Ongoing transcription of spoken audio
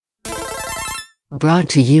Brought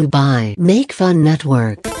to you by Make Fun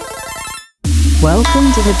Network.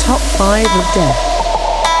 Welcome to the Top 5 of Death,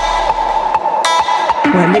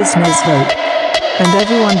 where listeners vote, and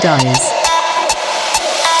everyone dies.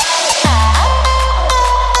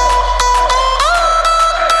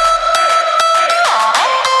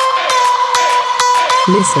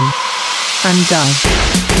 Listen and die.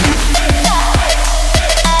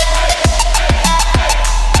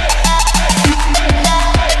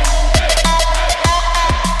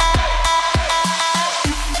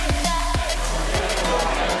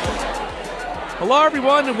 Hello,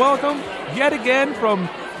 everyone, and welcome yet again from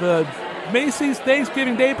the Macy's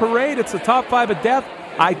Thanksgiving Day Parade. It's the Top 5 of Death.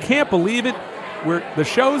 I can't believe it. The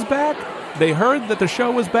show's back. They heard that the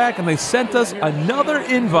show was back, and they sent us another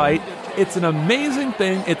invite. It's an amazing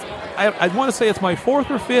thing. I want to say it's my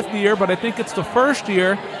fourth or fifth year, but I think it's the first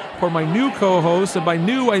year for my new co-host, and by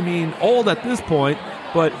new, I mean old at this point.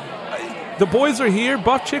 But the boys are here.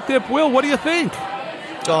 Buff Chick Dip Will, what do you think?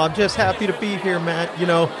 Oh, I'm just happy to be here, Matt. You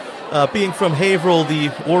know, being from Haverhill, the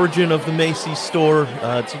origin of the Macy's store,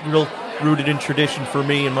 it's real rooted in tradition for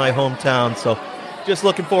me in my hometown. So just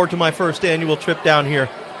looking forward to my first annual trip down here.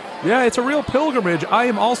 Yeah, it's a real pilgrimage. I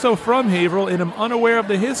am also from Haverhill and am unaware of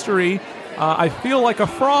the history. I feel like a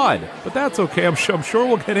fraud, but that's okay. I'm sure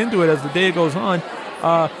we'll get into it as the day goes on.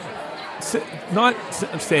 Not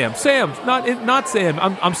Sam. Sam, not Sam.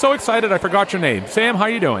 I'm so excited I forgot your name. Sam, how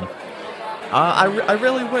you doing? I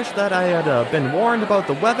really wish that I had been warned about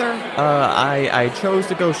the weather. I chose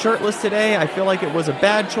to go shirtless today. I feel like it was a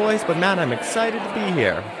bad choice, but man, I'm excited to be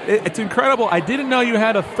here. It's incredible. I didn't know you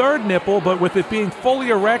had a third nipple, but with it being fully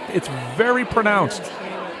erect, it's very pronounced.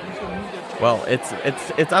 Well,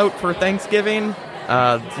 it's out for Thanksgiving.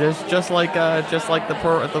 Just like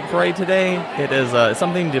the parade today. It is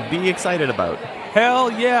something to be excited about.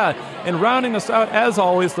 Hell yeah! And rounding us out, as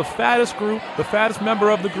always, the fattest member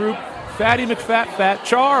of the group. Fatty McFat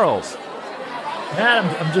Charles. Matt,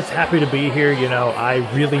 I'm just happy to be here. You know, I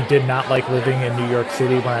really did not like living in New York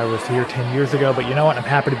City when I was here 10 years ago, but you know what? I'm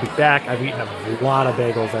happy to be back. I've eaten a lot of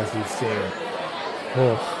bagels, as you've seen.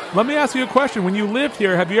 Oh. Let me ask you a question. When you lived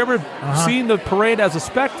here, have you ever seen the parade as a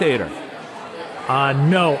spectator?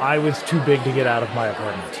 No, I was too big to get out of my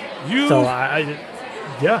apartment.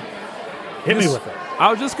 Hit me with it.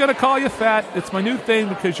 I was just going to call you fat. It's my new thing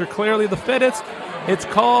because you're clearly the fittest. It's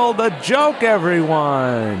called a joke,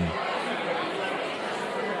 everyone.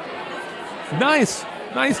 Nice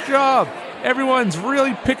job. Everyone's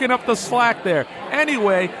really picking up the slack there.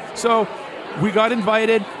 Anyway, so we got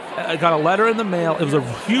invited. I got a letter in the mail. It was a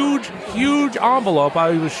huge envelope.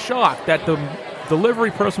 I was shocked that the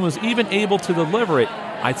delivery person was even able to deliver it.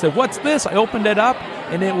 I said, "What's this?" I opened it up,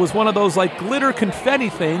 and it was one of those like glitter confetti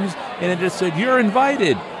things, and it just said, "You're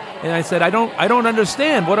invited." And I said, I don't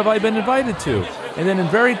understand. What have I been invited to? And then in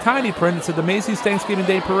very tiny print, it said the Macy's Thanksgiving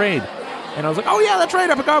Day Parade. And I was like, oh, yeah, that's right.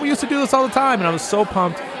 I forgot we used to do this all the time. And I was so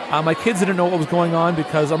pumped. My kids didn't know what was going on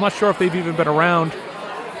because I'm not sure if they've even been around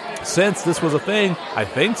since this was a thing. I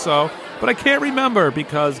think so. But I can't remember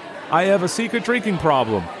because I have a secret drinking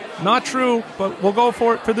problem. Not true, but we'll go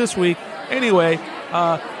for it for this week. Anyway,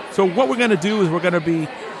 so what we're going to do is we're going to be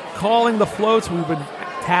calling the floats. We've been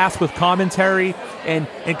tasked with commentary and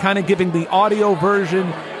kind of giving the audio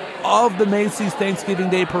version of the Macy's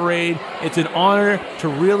Thanksgiving Day Parade. It's an honor to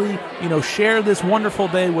really, share this wonderful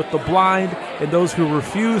day with the blind and those who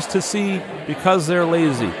refuse to see because they're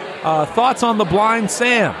lazy. Thoughts on the blind,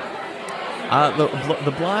 Sam?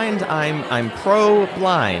 The blind, I'm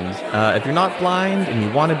pro-blind. If you're not blind and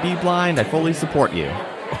you want to be blind, I fully support you.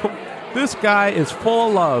 This guy is full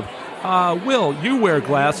of love. Will, you wear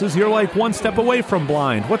glasses. You're like one step away from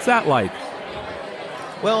blind. What's that like?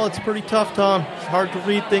 Well, it's pretty tough, Tom. It's hard to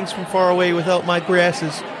read things from far away without my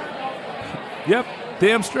glasses. Yep,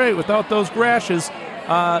 damn straight, without those grasses.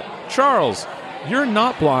 Charles, you're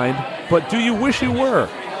not blind, but do you wish you were?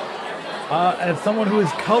 As someone who is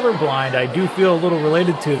colorblind, I do feel a little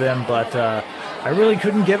related to them, but I really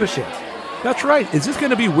couldn't give a shit. That's right. Is this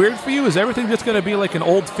going to be weird for you? Is everything just going to be like an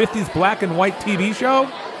old 50s black and white TV show?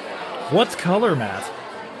 What's color, Matt?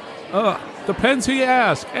 Depends who you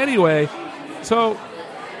ask. Anyway, so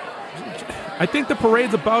I think the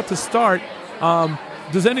parade's about to start.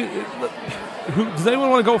 Does anyone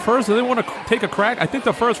want to go first? Does anyone want to take a crack? I think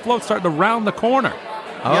the first float's starting to round the corner.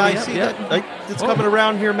 I see that. It's coming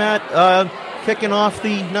around here, Matt. Kicking off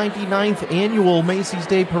the 99th annual Macy's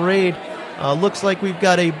Day Parade. Looks like we've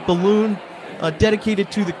got a balloon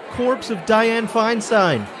dedicated to the corpse of Dianne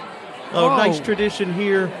Feinstein. Nice tradition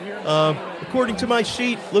here. According to my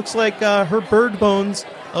sheet, looks like her bird bones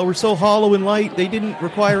were so hollow and light they didn't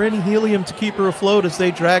require any helium to keep her afloat as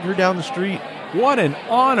they drag her down the street. What an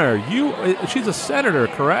honor. She's a senator,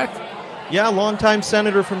 correct? Yeah, longtime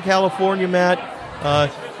senator from California, Matt.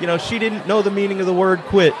 She didn't know the meaning of the word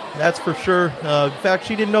quit, that's for sure. In fact,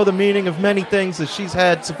 she didn't know the meaning of many things, as she's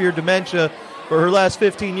had severe dementia for her last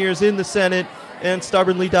 15 years in the Senate and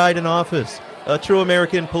stubbornly died in office. A true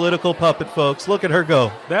American political puppet, folks. Look at her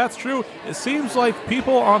go. That's true. It seems like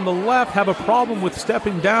people on the left have a problem with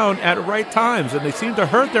stepping down at right times, and they seem to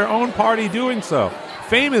hurt their own party doing so.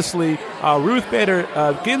 Famously, Ruth Bader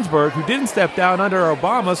Ginsburg, who didn't step down under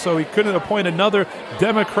Obama, so he couldn't appoint another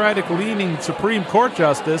Democratic-leaning Supreme Court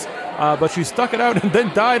justice, but she stuck it out and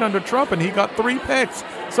then died under Trump, and he got 3 picks.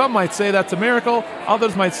 Some might say that's a miracle.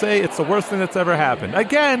 Others might say it's the worst thing that's ever happened.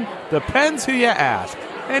 Again, depends who you ask.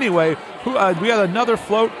 Anyway, we got another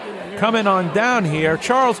float coming on down here.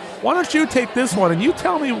 Charles, why don't you take this one, and you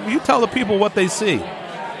tell the people what they see.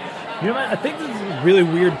 You know, I think this is a really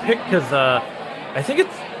weird pick because I think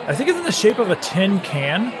it's in the shape of a tin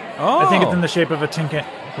can. Oh. I think it's in the shape of a tin can.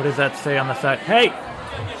 What does that say on the side? Hey,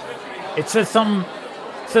 it says something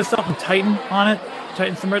Titan on it.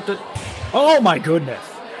 Titan submerged. Oh my goodness!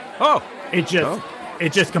 Oh, it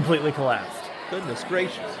just completely collapsed. Goodness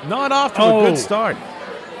gracious! Not off to a good start.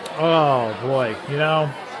 Oh boy,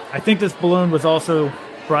 I think this balloon was also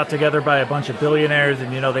brought together by a bunch of billionaires,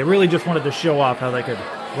 and they really just wanted to show off how they could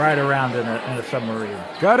ride around in a submarine.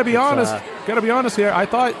 Gotta be honest here. I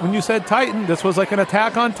thought when you said Titan, this was like an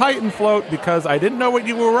Attack on Titan float, because I didn't know what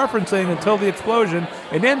you were referencing until the explosion.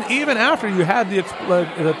 And then even after you had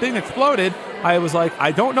the thing exploded, I was like,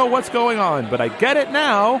 I don't know what's going on, but I get it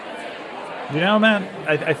now. Man,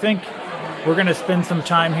 I think we're going to spend some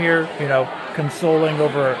time here, consoling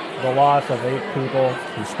over the loss of 8 people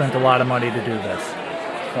who spent a lot of money to do this.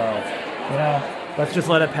 So, let's just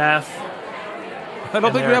let it pass. I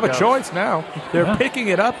don't think we have a choice now. They're picking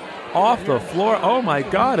it up off the floor. Oh my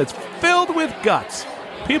God, it's filled with guts.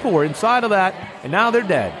 People were inside of that, and now they're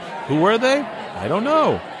dead. Who were they? I don't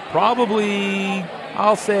know. Probably,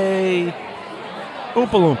 I'll say,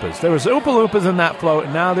 Oompa Loompas. There was Oompa Loompas in that float,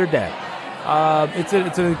 and now they're dead.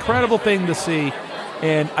 It's an incredible thing to see,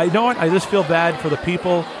 and I just feel bad for the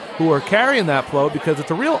people who are carrying that float, because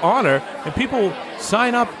it's a real honor, and people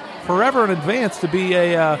sign up forever in advance to be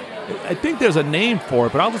I think there's a name for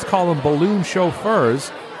it, but I'll just call them balloon chauffeurs.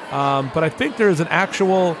 But I think there's an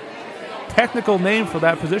actual technical name for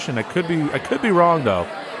that position. I could be wrong though.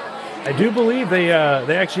 I do believe they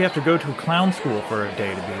actually have to go to clown school for a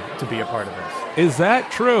day to be a part of this. Is that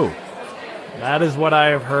true? That is what I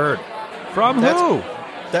have heard. From who?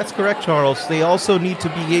 That's correct, Charles. They also need to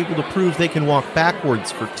be able to prove they can walk backwards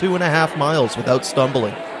for 2.5 miles without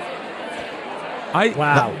stumbling.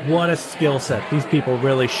 Wow, what a skill set. These people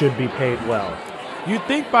really should be paid well. You'd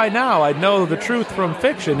think by now I'd know the truth from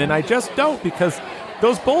fiction, and I just don't, because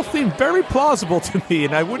those both seem very plausible to me,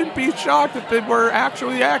 and I wouldn't be shocked if they were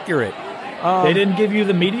actually accurate. They didn't give you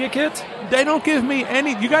the media kit? They don't give me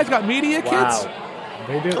any. You guys got media kits?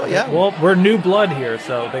 They do. Oh, yeah. Well, we're new blood here,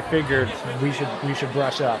 so they figured we should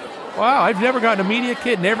brush up. Wow, I've never gotten a media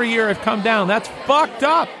kit, and every year I've come down. That's fucked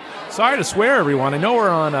up. Sorry to swear, everyone. I know we're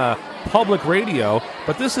on public radio,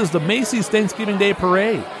 but this is the Macy's Thanksgiving Day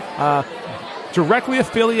Parade. Directly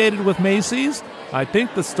affiliated with Macy's. I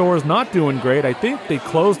think the store's not doing great. I think they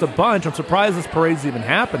closed a bunch. I'm surprised this parade's even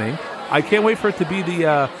happening. I can't wait for it to be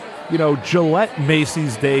the Gillette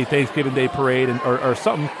Macy's Day Thanksgiving Day Parade, or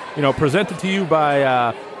something, presented to you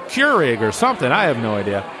by Keurig or something. I have no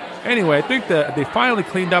idea. Anyway, I think that they finally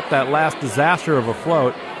cleaned up that last disaster of a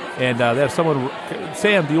float, and they have someone.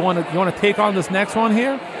 Sam, do you want to take on this next one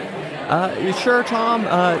here? Sure, Tom.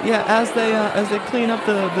 As they clean up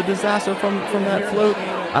the disaster from that float,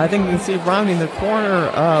 I think you can see rounding the corner,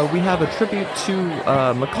 we have a tribute to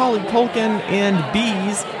Macaulay Culkin and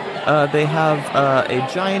bees. They have a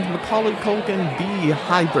giant Macaulay Culkin bee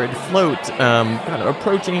hybrid float kind of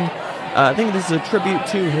approaching. I think this is a tribute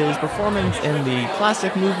to his performance in the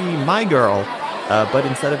classic movie My Girl, but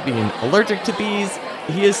instead of being allergic to bees,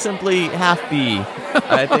 he is simply half bee.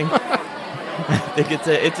 I think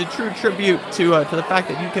it's a true tribute to the fact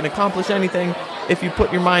that you can accomplish anything if you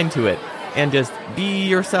put your mind to it and just be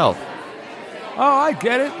yourself. Oh, I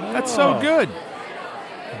get it. That's so good.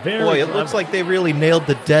 Boy, it looks like they really nailed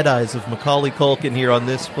the dead eyes of Macaulay Culkin here on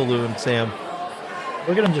this balloon, Sam.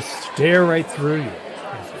 Look at him just stare right through you.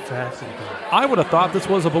 It's fascinating. I would have thought this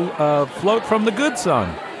was a float from The Good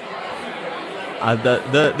Son.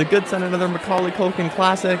 The Good Son, another Macaulay Culkin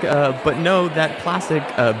classic, but no, that classic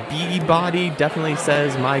bee body definitely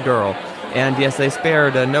says My Girl. And yes, they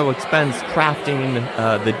spared no expense crafting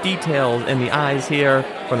the details in the eyes here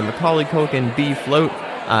for the Macaulay Culkin bee float.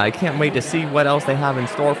 I can't wait to see what else they have in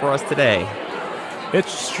store for us today.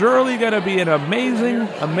 It's surely going to be an amazing,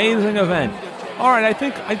 amazing event. All right, I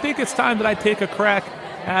think it's time that I take a crack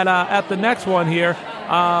at the next one here.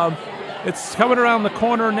 It's coming around the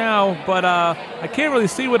corner now, but I can't really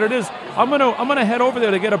see what it is. I'm gonna head over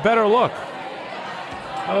there to get a better look.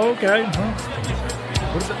 Okay.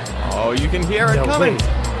 What is it? Oh, you can hear it coming. Wait.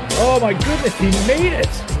 Oh my goodness, he made it.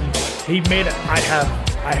 He made it. I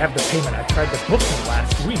have the payment. I tried to book him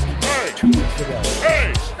last week. 2 weeks ago.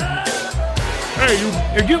 Hey! Hey,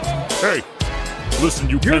 you! Hey! Listen,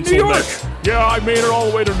 you You're in pencil New York. necks. Yeah, I made it all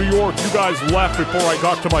the way to New York. You guys left before I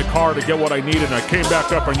got to my car to get what I needed, and I came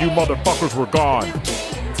back up and you motherfuckers were gone.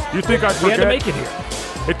 You think I We had forget? to make it here.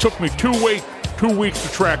 It took me 2 weeks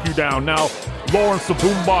to track you down. Now, Lawrence the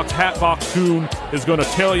Boombox Hatbox Goon is going to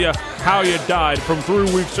tell you how you died from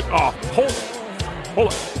 3 weeks ago. Oh, hold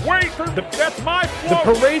on. Wait, that's my The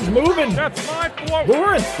float. parade's moving. That's my float.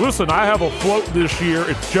 Lawrence. Listen, I have a float this year.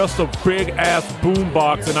 It's just a big-ass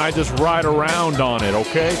boombox, and I just ride around on it,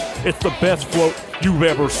 okay? It's the best float you've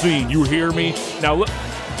ever seen. You hear me? Now, look.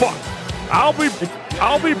 Fuck. I'll be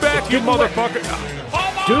back, you motherfucker.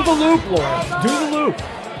 Do the loop, Lawrence. Do the loop.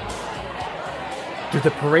 Did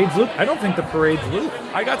the parade's loop? I don't think the parade's loop.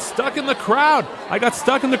 I got stuck in the crowd. I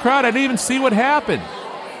didn't even see what happened.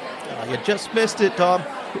 You just missed it, Tom.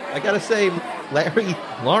 I gotta say,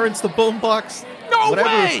 Lawrence the Boombox. No whatever,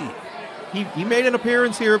 way! He made an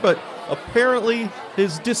appearance here, but apparently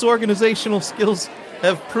his disorganizational skills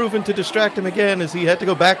have proven to distract him again as he had to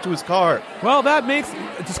go back to his car. Well, that makes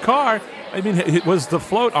his car. I mean, was the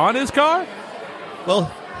float on his car? Well,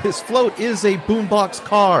 his float is a boombox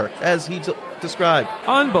car, as he described.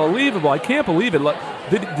 Unbelievable! I can't believe it. Look,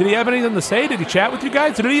 did he have anything to say? Did he chat with you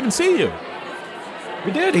guys? Did he even see you?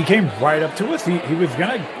 We did. He came right up to us. He was going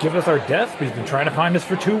to give us our death. He's been trying to find us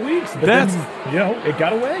for 2 weeks. But then, it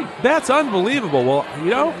got away. That's unbelievable. Well,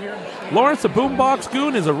 Lawrence the Boombox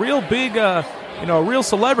Goon is a real big, a real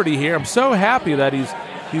celebrity here. I'm so happy that he's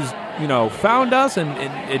found us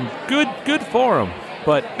and good for him.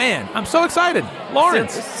 But man, I'm so excited.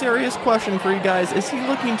 Lawrence. A serious question for you guys. Is he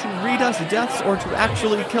looking to read us deaths or to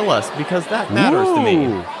actually kill us? Because that matters to me.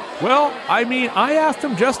 Ooh. Well, I mean, I asked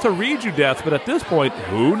him just to read you deaths, but at this point,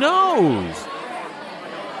 who knows?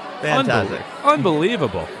 Fantastic.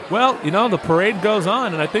 Unbelievable. Well, the parade goes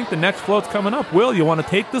on, and I think the next float's coming up. Will, you want to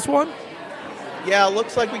take this one? Yeah,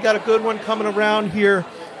 looks like we got a good one coming around here.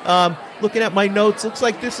 Looking at my notes, looks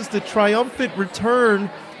like this is the triumphant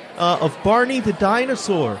return of Barney the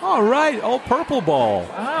Dinosaur. All right, old Purple Ball.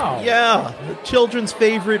 Wow. Yeah, the children's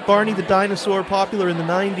favorite, Barney the Dinosaur, popular in the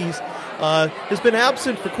 90s, has been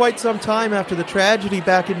absent for quite some time after the tragedy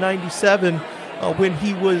back in 97 when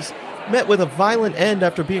he was met with a violent end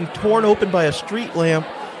after being torn open by a street lamp,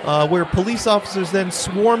 where police officers then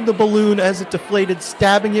swarmed the balloon as it deflated,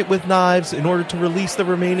 stabbing it with knives in order to release the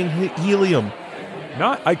remaining helium.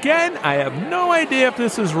 Again, I have no idea if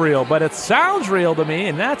this is real, but it sounds real to me,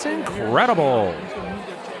 and that's incredible.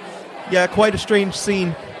 Yeah, quite a strange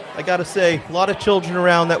scene. I gotta say, a lot of children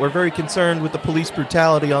around that were very concerned with the police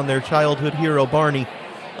brutality on their childhood hero, Barney.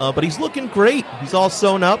 But he's looking great. He's all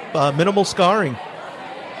sewn up, minimal scarring.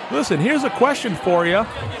 Listen, here's a question for you.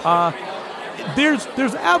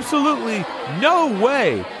 There's absolutely no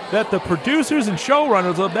way that the producers and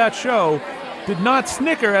showrunners of that show did not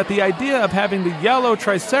snicker at the idea of having the yellow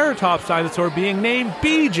Triceratops dinosaur being named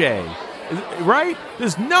BJ. Right?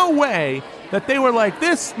 There's no way that they were like,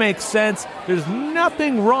 this makes sense. There's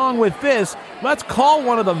nothing wrong with this. Let's call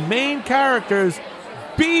one of the main characters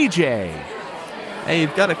BJ. Hey,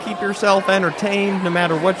 you've got to keep yourself entertained no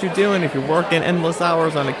matter what you're doing. If you're working endless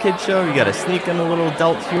hours on a kid's show, you got to sneak in a little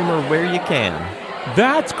adult humor where you can.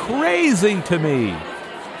 That's crazy to me.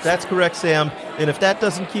 That's correct, Sam. And if that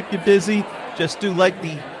doesn't keep you busy, just do like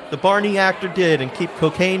the Barney actor did and keep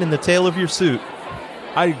cocaine in the tail of your suit.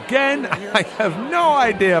 Again, I have no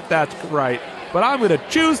idea if that's right, but I'm going to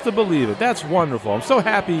choose to believe it. That's wonderful. I'm so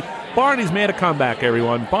happy Barney's made a comeback,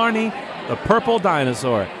 everyone. Barney, the purple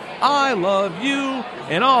dinosaur. I love you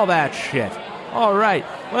and all that shit. All right,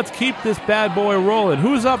 let's keep this bad boy rolling.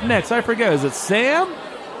 Who's up next? I forget. Is it Sam?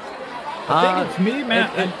 I think it's me,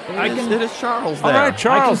 man. It is Charles there. All right,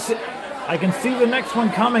 Charles. I can see the next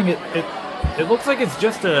one coming. It looks like it's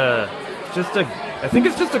just a I think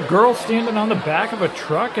it's just a girl standing on the back of a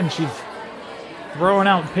truck and she's throwing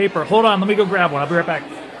out paper. Hold on, let me go grab one. I'll be right back.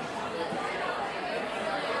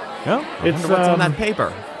 Yeah, It's What's on that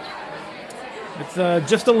paper? It's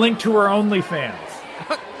just a link to her OnlyFans.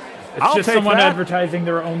 It's I'll just take someone that. advertising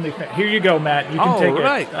their OnlyFans. Here you go, Matt. You can All take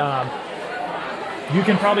right. it. You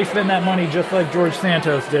can probably spend that money just like George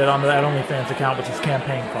Santos did on that OnlyFans account with his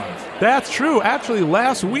campaign funds. That's true. Actually,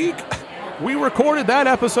 last week we recorded that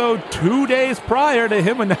episode 2 days prior to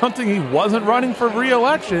him announcing he wasn't running for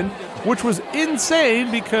re-election, which was insane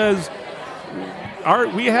because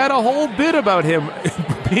we had a whole bit about him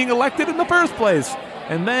being elected in the first place.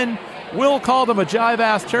 And then Will called him a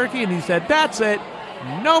jive-ass turkey, and he said, "That's it.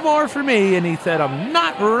 No more for me." And he said, "I'm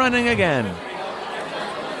not running again."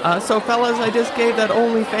 So, fellas, I just gave that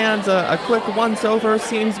OnlyFans a quick once-over.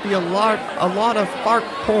 Seems to be a lot of fart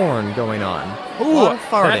porn going on. A lot of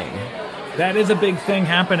farting. That is a big thing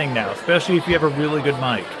happening now, especially if you have a really good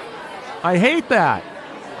mic. I hate that.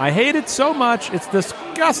 I hate it so much. It's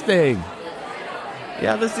disgusting.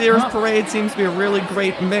 Yeah, this year's parade seems to be a really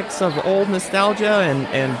great mix of old nostalgia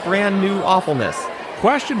and brand new awfulness.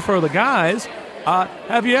 Question for the guys.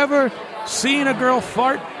 Have you ever seen a girl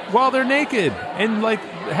fart while they're naked and, like,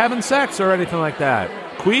 having sex or anything like that?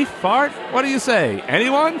 Queef, fart? What do you say?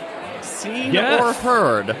 Anyone? Seen Yes. or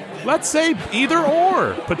heard? Let's say either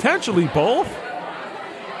or. Potentially both.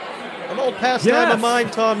 An old pastime Yes. of mine,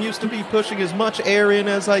 Tom, used to be pushing as much air in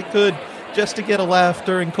as I could just to get a laugh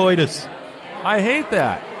during coitus. I hate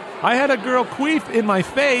that. I had a girl queef in my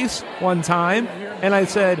face one time, and I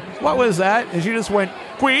said, "What was that?" And she just went,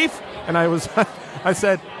 "Queef." And I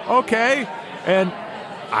said, "Okay." And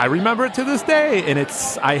I remember it to this day, and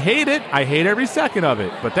I hate it. I hate every second of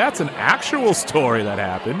it. But that's an actual story that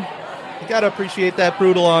happened. You gotta appreciate that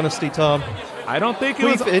brutal honesty, Tom. I don't think it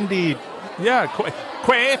Queef, was... indeed. Yeah,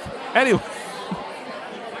 queef. Anyway,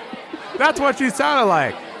 that's what she sounded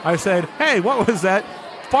like. I said, "Hey, what was that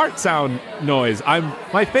fart sound noise?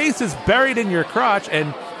 My face is buried in your crotch,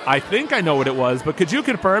 and I think I know what it was, but could you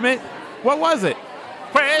confirm it? What was it?"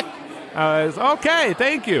 Queef. Okay,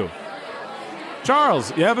 thank you.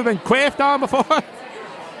 Charles, you ever been queefed on before?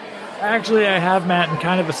 Actually, I have, Matt, in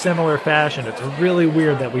kind of a similar fashion. It's really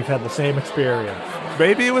weird that we've had the same experience.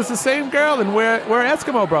 Maybe it was the same girl, and we're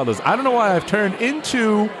Eskimo brothers. I don't know why I've turned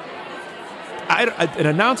into an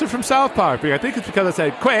announcer from South Park. I think it's because I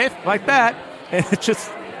said queef like that, and it's just...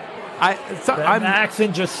 The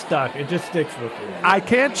accent just stuck. It just sticks with you. I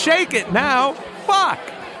can't shake it now. Fuck.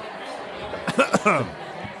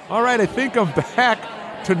 All right, I think I'm back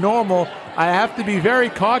to normal. I have to be very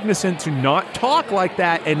cognizant to not talk like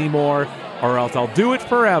that anymore, or else I'll do it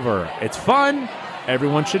forever. It's fun.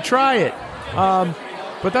 Everyone should try it.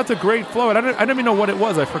 But that's a great float. I don't even know what it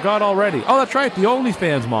was. I forgot already. Oh, that's right. The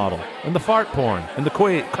OnlyFans model and the fart porn and the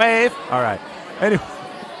queef. All right.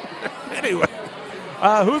 Anyway.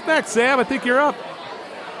 Who's next, Sam? I think you're up.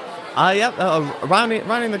 Yep.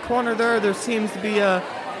 Rounding the corner there seems to be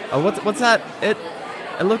what's that? It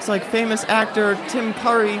looks like famous actor Tim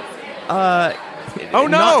Curry. Oh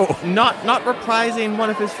no! Not reprising one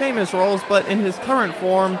of his famous roles, but in his current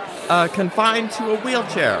form, confined to a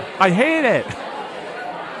wheelchair. I hate it.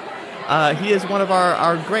 He is one of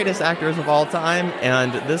our greatest actors of all time,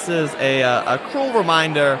 and this is a cruel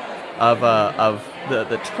reminder of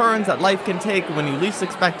the turns that life can take when you least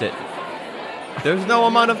expect it. There's no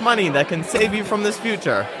amount of money that can save you from this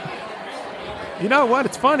future. You know what?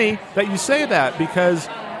 It's funny that you say that, because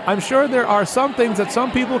I'm sure there are some things that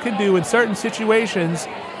some people can do in certain situations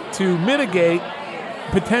to mitigate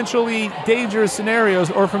potentially dangerous scenarios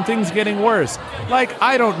or from things getting worse. Like,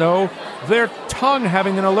 I don't know, their tongue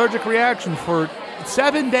having an allergic reaction for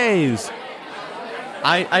 7 days.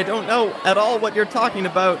 I don't know at all what you're talking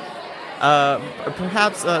about.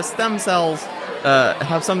 Perhaps stem cells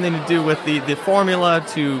have something to do with the formula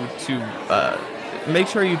to make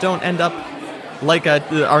sure you don't end up like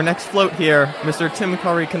our next float here, Mr. Tim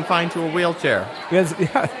Curry confined to a wheelchair. Yes,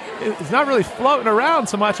 yeah, it's not really floating around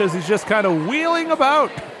so much as he's just kind of wheeling about.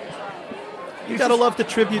 You gotta love the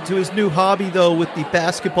tribute to his new hobby, though, with the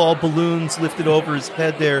basketball balloons lifted over his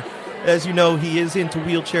head there. As you know, he is into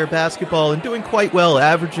wheelchair basketball and doing quite well,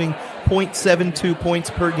 averaging .72 points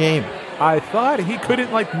per game. I thought he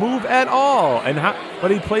couldn't, move at all, but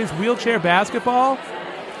he plays wheelchair basketball?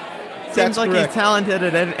 Seems like correct. he's talented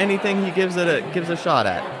at anything he gives a shot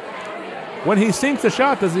at. When he sinks a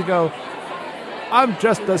shot, does he go, "I'm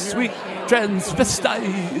just a sweet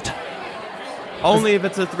transvestite"? Only if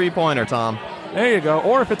it's a three-pointer, Tom. There you go.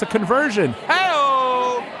 Or if it's a conversion.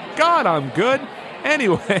 Hey-oh! God, I'm good.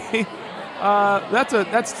 Anyway,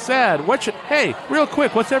 that's sad. Hey, real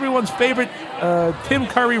quick, what's everyone's favorite Tim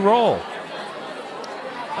Curry role?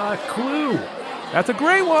 Clue. That's a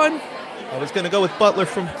great one. I was going to go with Butler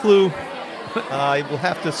from Clue. I will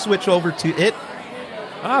have to switch over to It.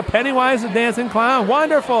 Pennywise the Dancing Clown.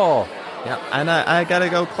 Wonderful. Yeah, and I gotta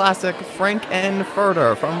go classic Frank N.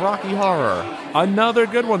 Furter from Rocky Horror. Another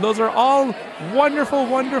good one. Those are all wonderful,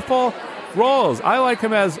 wonderful roles. I like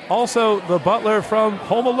him as also the butler from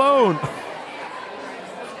Home Alone.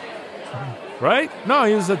 Right? No,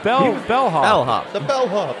 he was a bellhop. Bellhop. The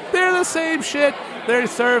bellhop. They're the same shit. They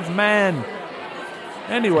serve man.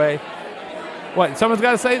 Anyway, what? Someone's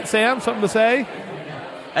got to say, Sam, something to say?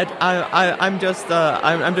 I'm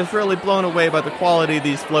just really blown away by the quality of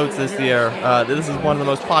these floats this year. This is one of the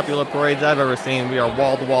most popular parades I've ever seen. We are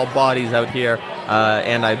wall-to-wall bodies out here,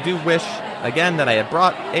 and I do wish again that I had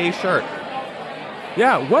brought a shirt.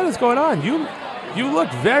 Yeah, what is going on? You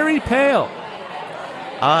look very pale.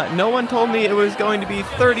 No one told me it was going to be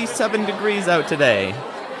 37 degrees out today.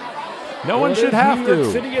 No one should have New York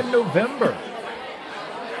to. City in November.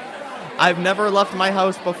 I've never left my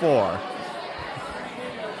house before.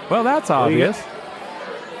 Well, that's obvious.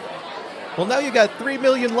 Well, now you got 3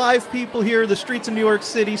 million live people here in the streets of New York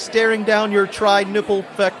City staring down your tri-nipple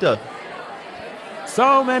fecta.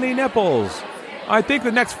 So many nipples. I think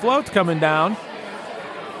the next float's coming down.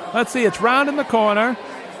 Let's see, it's round in the corner.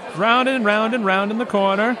 Round and round and round in the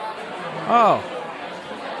corner. Oh.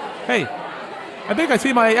 Hey, I think I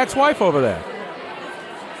see my ex-wife over there.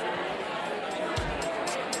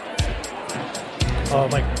 Oh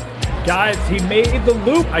my, guys, he made the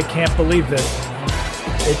loop. I can't believe this.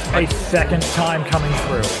 It's my second time coming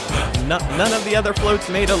through. None of the other floats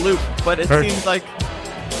made a loop, but it seems like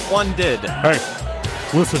one did. Hey,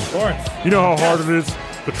 listen. Lawrence. You know how hard it is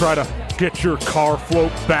to try to get your car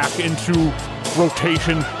float back into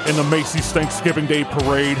rotation in the Macy's Thanksgiving Day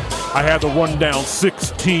Parade? I had to run down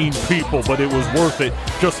 16 people, but it was worth it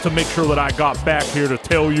just to make sure that I got back here to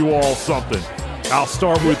tell you all something. I'll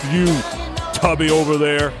start with you, Tubby over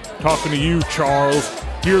there, talking to you, Charles.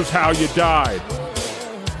 Here's how you died.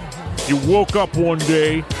 You woke up one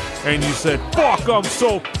day and you said, "Fuck, I'm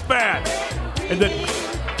so fat." And then,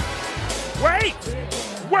 wait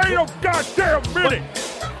a goddamn minute.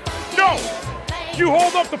 No, you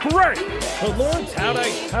hold up the parade. But Lawrence, how'd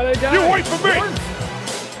I die? You wait for me. Lawrence.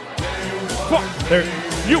 Fuck. There,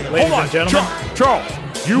 You, ladies hold on, and gentlemen.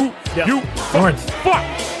 Charles. You, Yeah. you, Lawrence. fuck.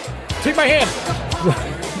 Take my hand.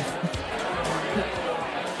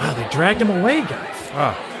 Wow, they dragged him away,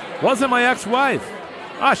 guys. Wasn't my ex-wife.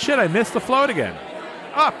 Ah, shit, I missed the float again.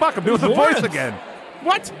 Ah, fuck, I'm doing the Lawrence. voice again.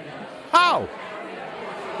 What? How?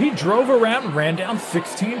 He drove around and ran down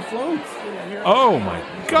 16 floats. Oh, my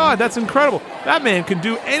God, that's incredible. That man can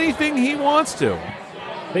do anything he wants to.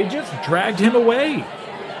 They just dragged him away.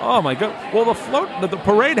 Oh, my God. Well, the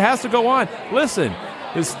parade has to go on. Listen,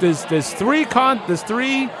 there's three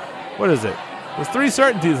what is it? There's three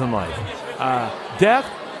certainties in life. Death,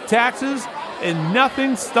 taxes, and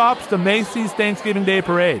nothing stops the Macy's Thanksgiving Day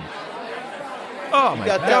Parade. Oh, my You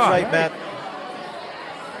got God. that right, Matt.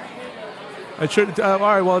 I should. All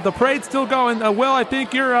right, well, the parade's still going. Will, I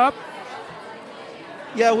think you're up.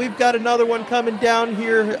 Yeah, we've got another one coming down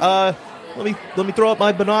here. Let me throw up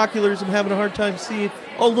my binoculars. I'm having a hard time seeing.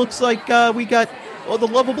 Oh, looks like we got the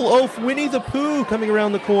lovable oaf Winnie the Pooh coming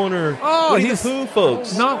around the corner. Oh, Winnie he's the Pooh,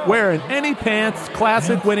 folks. Not wearing any pants.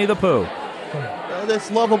 Classic Winnie the Pooh.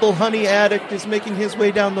 This lovable honey addict is making his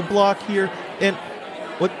way down the block here, and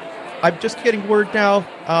what I'm just getting word now.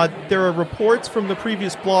 There are reports from the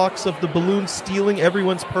previous blocks of the balloon stealing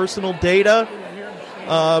everyone's personal data.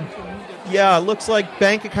 Yeah, it looks like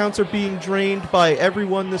bank accounts are being drained by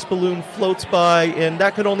everyone this balloon floats by, and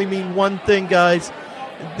that could only mean one thing, guys.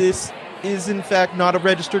 This is, in fact, not a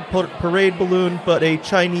registered parade balloon, but a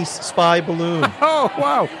Chinese spy balloon. Oh,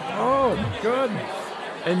 wow. Oh, goodness.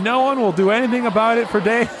 And no one will do anything about it for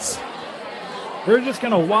days. We're just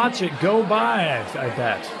going to watch it go by, I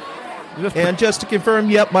bet. And just to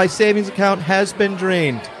confirm, yep, my savings account has been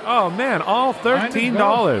drained. Oh, man, all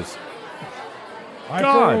 $13. My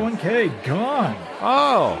Gone. 401k, gone.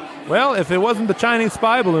 Oh, well, if it wasn't the Chinese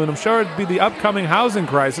spy balloon, I'm sure it'd be the upcoming housing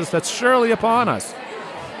crisis that's surely upon us.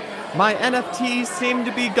 My NFTs seem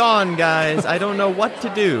to be gone, guys. I don't know what to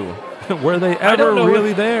do. Were they I ever don't know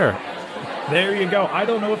really if- there? There you go. I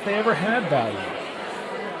don't know if they ever had value.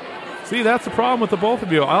 See, that's the problem with the both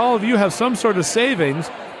of you. All of you have some sort of savings,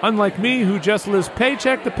 unlike me, who just lives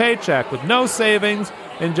paycheck to paycheck with no savings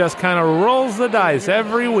and just kind of rolls the dice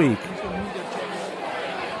every week.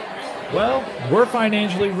 Well, we're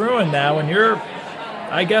financially ruined now, and you're,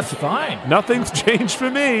 I guess, fine. Nothing's changed for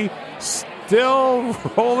me. Still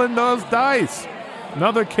rolling those dice.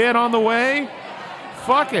 Another kid on the way?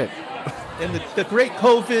 Fuck it. And the great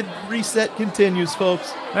COVID reset continues,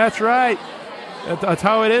 folks. That's right. That's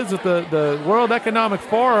how it is with the World Economic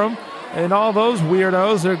Forum, and all those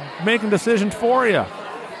weirdos are making decisions for you.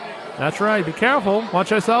 That's right. Be careful.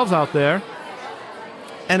 Watch yourselves out there.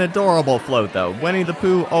 An adorable float, though. Winnie the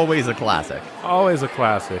Pooh, always a classic. Always a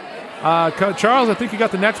classic. Charles, I think you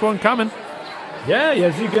got the next one coming. Yeah,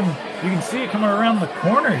 as you can see it coming around the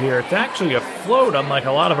corner here. It's actually a float, unlike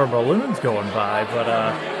a lot of our balloons going by. But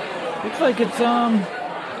looks like it's it's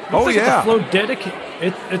a float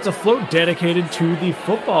it's a float dedicated to the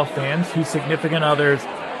football fans whose significant others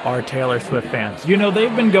are Taylor Swift fans. You know,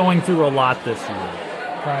 they've been going through a lot this year,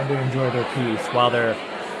 trying to enjoy their peace, while their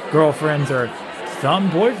girlfriends or some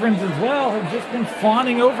boyfriends as well have just been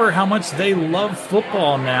fawning over how much they love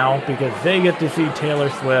football now because they get to see Taylor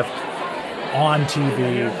Swift on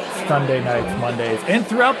TV Sunday nights, Mondays, and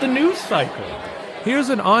throughout the news cycle. Here's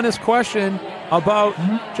an honest question about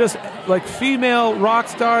just like female rock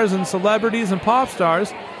stars and celebrities and pop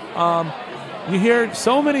stars. You hear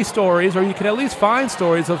so many stories, or you can at least find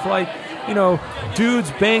stories of like, you know,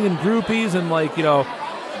 dudes banging groupies and like, you know,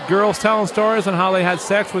 girls telling stories on how they had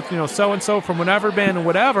sex with, you know, so-and-so from whatever band and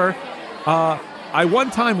whatever. I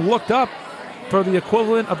one time looked up for the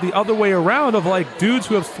equivalent of the other way around of like dudes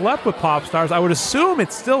who have slept with pop stars. I would assume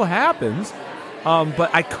it still happens,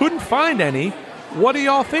 but I couldn't find any. What do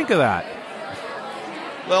y'all think of that?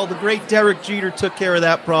 Well, the great Derek Jeter took care of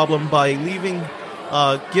that problem by leaving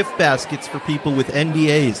gift baskets for people with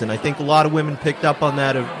NDAs, and I think a lot of women picked up on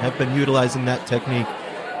that, have been utilizing that technique.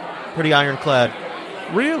 Pretty ironclad.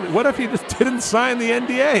 Really? What if he just didn't sign the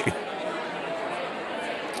NDA?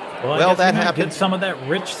 Well, that happened. Get some of that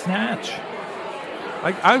rich snatch.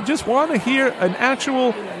 I just want to hear an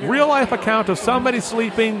actual real-life account of somebody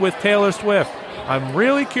sleeping with Taylor Swift. I'm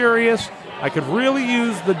really curious. I could really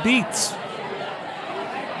use the deets.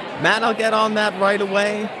 Matt, I'll get on that right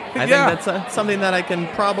away. I Yeah. think that's something that I can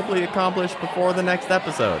probably accomplish before the next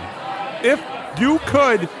episode. If you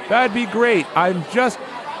could, that'd be great. I'm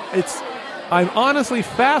honestly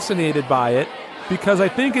fascinated by it because I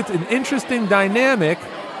think it's an interesting dynamic,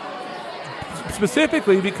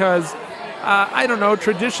 specifically because, I don't know,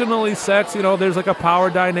 traditionally sex, you know, there's like a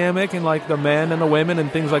power dynamic in like the men and the women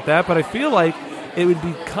and things like that, but I feel like it would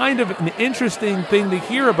be kind of an interesting thing to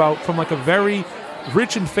hear about from like a very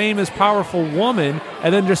rich and famous, powerful woman,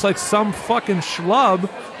 and then just like some fucking schlub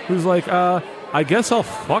who's like, I guess I'll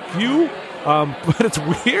fuck you. But it's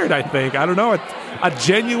weird, I think. I don't know. It's a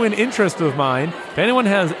genuine interest of mine. If anyone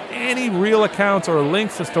has any real accounts or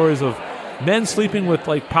links to stories of men sleeping with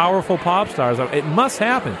like powerful pop stars, it must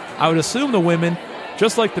happen. I would assume the women,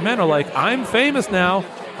 just like the men, are like, I'm famous now.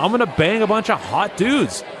 I'm going to bang a bunch of hot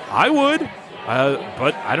dudes. I would.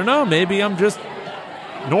 But I don't know. Maybe I'm just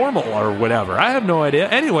normal or whatever. I have no idea.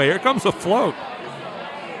 Anyway, here comes a float.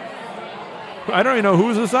 I don't even know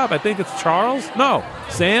who's this up. I think it's Charles. No,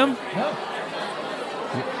 Sam. No.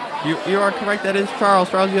 You are correct. That is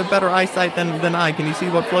Charles. Charles, you have better eyesight than I. Can you see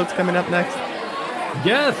what float's coming up next?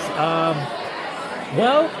 Yes.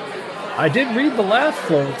 Well, I did read the last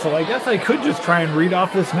float, so I guess I could just try and read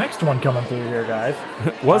off this next one coming through here, guys.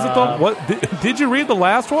 Was it the what? Did you read the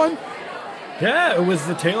last one? Yeah, it was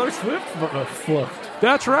the Taylor Swift float.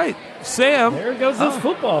 That's right, Sam. There goes this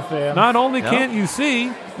football fan. Not only can't you see,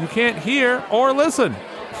 you can't hear or listen.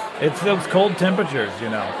 It's those cold temperatures, you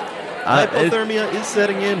know. Hypothermia is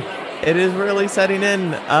setting in. It is really setting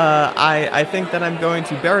in. I think that I'm going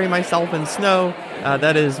to bury myself in snow.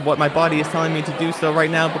 That is what my body is telling me to do so right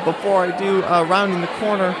now. But before I do, rounding the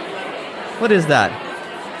corner, what is that?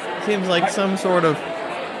 Seems like some sort of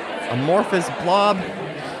amorphous blob.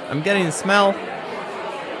 I'm getting the smell.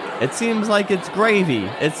 It seems like it's gravy.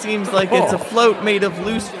 It seems like it's a float made of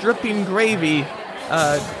loose, dripping gravy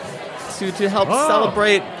to help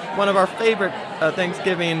celebrate one of our favorite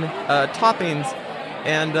Thanksgiving toppings.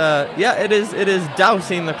 And it is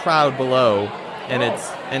dousing the crowd below in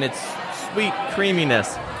its sweet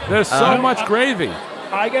creaminess. There's so much gravy.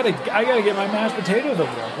 I gotta get my mashed potatoes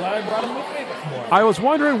over there. I'm glad I brought them with me this morning. I was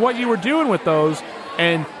wondering what you were doing with those,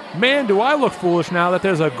 and man, do I look foolish now that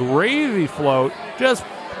there's a gravy float just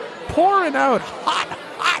pouring out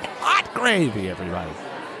hot gravy, everybody.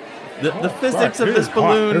 The physics of this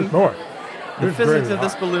balloon. The physics of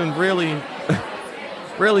this balloon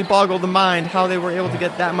really boggle the mind how they were able to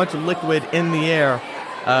get that much liquid in the air.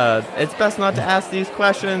 It's best not to ask these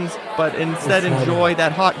questions, but instead enjoy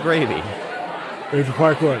that hot gravy. It's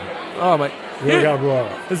quite good. Oh my!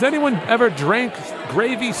 Has anyone ever drank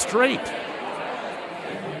gravy straight?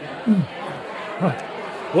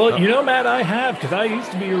 Well, you know, Matt, I have, because I used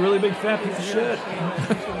to be a really big fat piece of shit.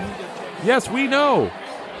 Yes, we know.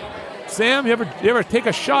 Sam, you ever take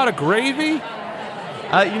a shot of gravy?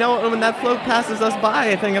 You know what? When that float passes us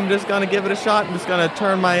by, I think I'm just going to give it a shot. I'm just going to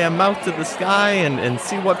turn my mouth to the sky and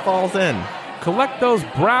see what falls in. Collect those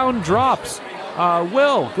brown drops.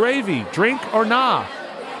 Will, gravy, drink or nah?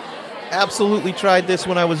 Absolutely tried this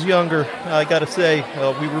when I was younger. I gotta say,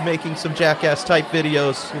 we were making some jackass type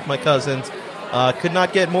videos with my cousins, Could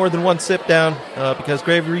not get more than one sip down because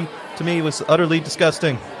gravy, to me, was utterly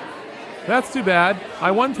disgusting. That's too bad.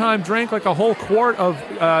 I one time drank like a whole quart of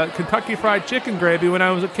Kentucky Fried Chicken gravy when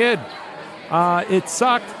I was a kid. It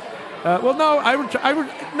sucked. Well, no,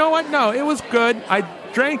 no, it was good. I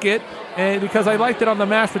drank it, and because I liked it on the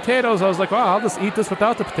mashed potatoes, I was like, well, I'll just eat this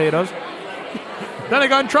without the potatoes. Then I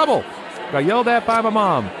got in trouble. Got yelled at by my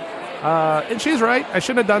mom. And she's right. I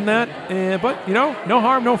shouldn't have done that. But, no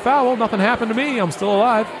harm, no foul. Nothing happened to me. I'm still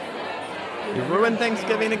alive. You ruined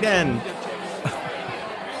Thanksgiving again.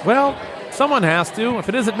 Well, someone has to. If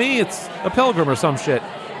it isn't me, it's a pilgrim or some shit.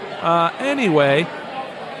 Anyway,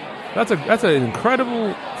 that's an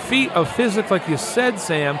incredible feat of physics, like you said,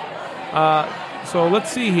 Sam. So let's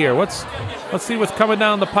see here. Let's see what's coming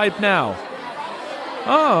down the pipe now.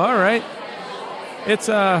 Oh, all right. It's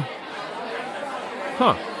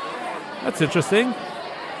that's interesting.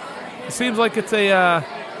 It seems like it's a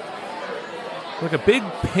big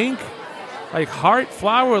pink, like heart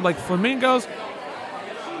flower, like flamingos.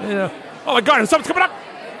 Yeah. Oh my God! Something's coming up.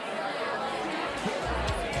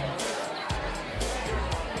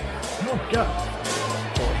 Oh God!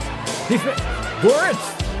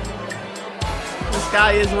 Lawrence! This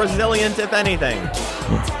guy is resilient, if anything.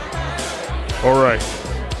 All right.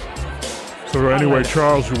 So anyway,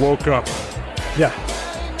 Charles, you woke up. Yeah.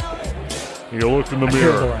 You looked in the I'm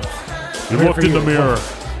mirror. here, Lawrence. You I'm here looked for in the you. mirror.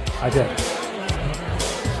 I did.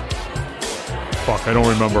 Fuck, I don't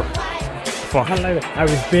remember. Fuck. How did I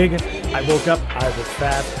was big. I woke up. I was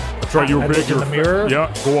fat. That's right, you were I big. looked in the mirror.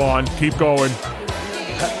 Yeah, go on. Keep going.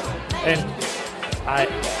 And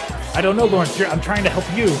I don't know, Lawrence. I'm trying to help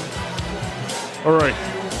you. All right.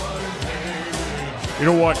 You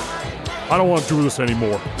know what? I don't want to do this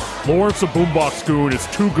anymore. Lawrence the Boombox Goon is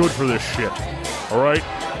too good for this shit. All right?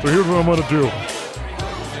 So here's what I'm going to do.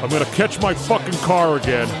 I'm going to catch my fucking car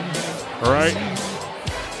again. All right?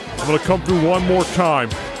 I'm going to come through one more time.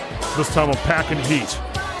 This time I'm packing heat.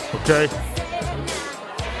 Okay?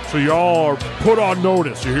 So y'all are put on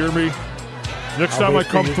notice. You hear me? Next time I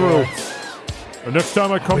come through,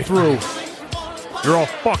 you're all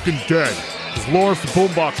fucking dead. Because Lawrence the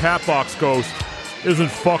Boombox Hatbox Ghost isn't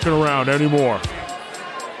fucking around anymore.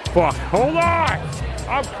 Fuck. Hold on!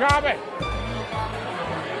 I'm coming!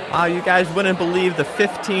 Wow, you guys wouldn't believe the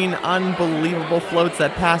 15 unbelievable floats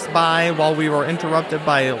that passed by while we were interrupted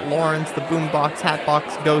by Lawrence the Boombox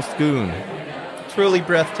Hatbox Ghost Goon. Truly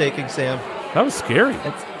breathtaking, Sam. That was scary.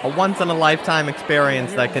 It's a once-in-a-lifetime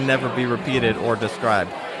experience that can never be repeated or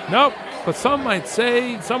described. Nope. But some might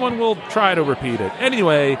say someone will try to repeat it.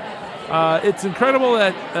 Anyway, it's incredible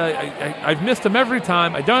that I've missed him every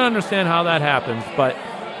time. I don't understand how that happens, but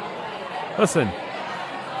listen,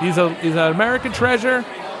 he's an American treasure,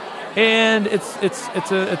 and it's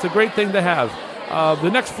a great thing to have. The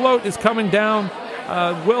next float is coming down.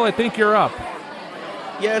 Will, I think you're up.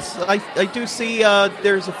 Yes, I do see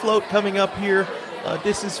there's a float coming up here.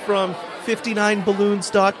 This is from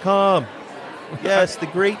 59balloons.com. Yes, the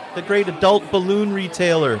great adult balloon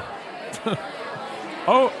retailer.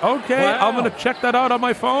 Oh, okay. Wow. I'm going to check that out on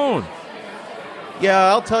my phone. Yeah,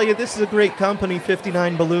 I'll tell you, this is a great company,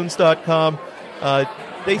 59balloons.com.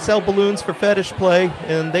 They sell balloons for fetish play,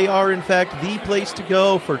 and they are, in fact, the place to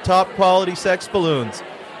go for top-quality sex balloons.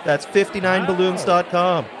 That's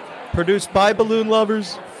 59balloons.com. Produced by balloon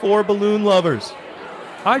lovers, for balloon lovers.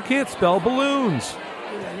 I can't spell balloons.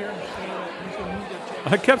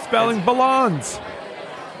 I kept spelling ballons.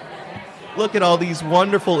 Look at all these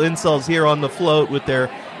wonderful insoles here on the float with their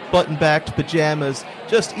button-backed pajamas,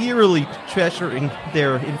 just eerily treasuring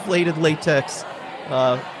their inflated latex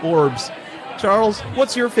orbs. Charles,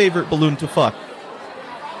 what's your favorite balloon to fuck?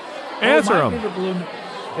 Answer my them. favorite balloon,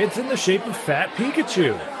 it's in the shape of Fat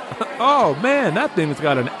Pikachu. Oh, man, that thing's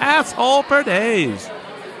got an asshole for days.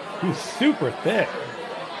 He's super thick.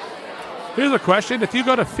 Here's a question. If you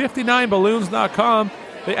go to 59balloons.com,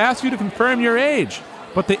 they ask you to confirm your age.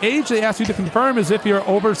 But the age they ask you to confirm is if you're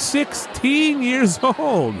over 16 years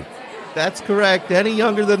old. That's correct. Any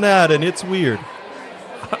younger than that, and it's weird.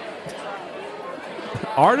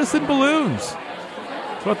 Artisan balloons.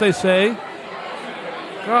 That's what they say.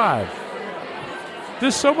 God.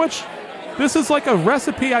 There's so much. This is like a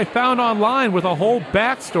recipe I found online with a whole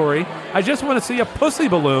backstory. I just want to see a pussy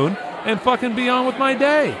balloon and fucking be on with my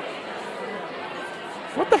day.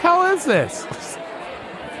 What the hell is this?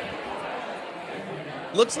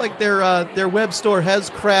 Looks like their web store has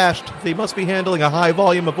crashed. They must be handling a high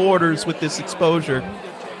volume of orders with this exposure.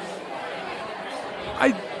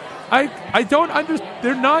 I don't understand.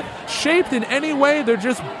 They're not shaped in any way. They're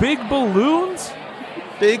just big balloons.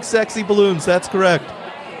 Big, sexy balloons. That's correct.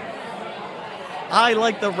 I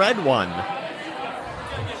like the red one.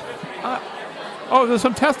 Oh, there's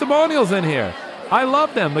some testimonials in here. I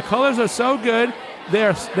love them. The colors are so good. They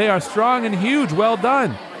are strong and huge. Well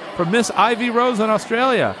done. From Miss Ivy Rose in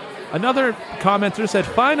Australia. Another commenter said,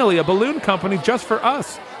 finally, a balloon company just for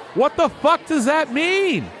us. What the fuck does that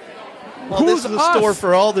mean? Well, Who's this is a us? store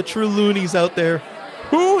for all the true loonies out there.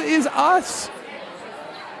 Who is us?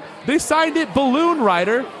 They signed it Balloon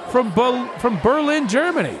Rider from Berlin,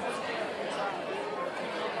 Germany.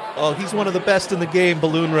 Oh, he's one of the best in the game,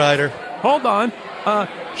 Balloon Rider. Hold on.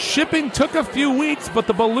 Shipping took a few weeks, but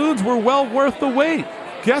the balloons were well worth the wait.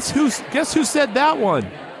 Guess who said that one?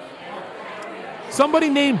 Somebody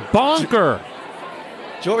named Bonker.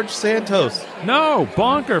 George Santos. No,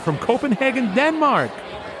 Bonker from Copenhagen, Denmark.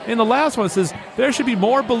 And the last one says, there should be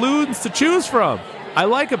more balloons to choose from. I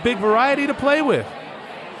like a big variety to play with.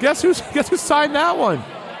 Guess who signed that one?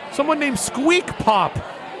 Someone named Squeak Pop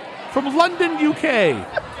from London, UK.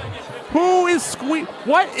 Who is Squeak?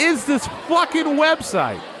 What is this fucking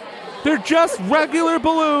website? They're just regular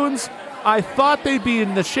balloons. I thought they'd be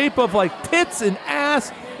in the shape of like tits and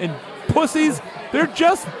ass and pussies. They're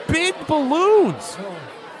just big balloons.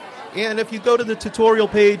 And if you go to the tutorial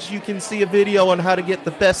page, you can see a video on how to get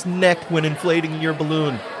the best neck when inflating your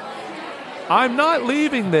balloon. I'm not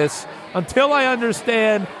leaving this until I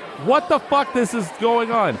understand what the fuck this is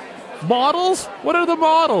going on. Models? What are the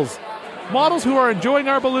models? Models who are enjoying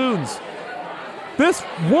our balloons. This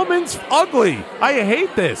woman's ugly. I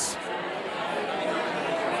hate this.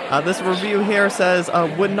 This review here says,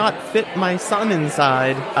 would not fit my son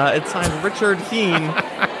inside. It's signed Richard Heen,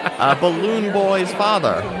 Balloon Boy's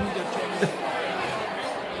father.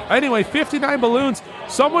 Anyway, 59 balloons.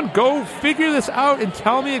 Someone go figure this out and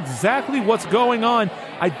tell me exactly what's going on.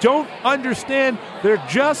 I don't understand. They're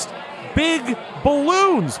just big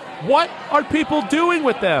balloons. What are people doing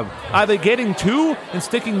with them? Are they getting two and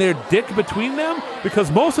sticking their dick between them?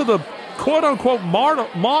 Because most of the quote-unquote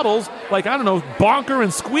models, like, I don't know, Bonker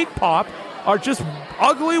and Squeak Pop, are just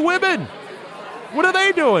ugly women. What are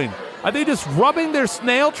they doing? Are they just rubbing their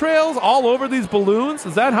snail trails all over these balloons?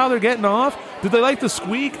 Is that how they're getting off? Do they like to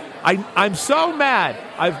squeak? I'm so mad.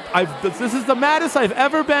 This is the maddest I've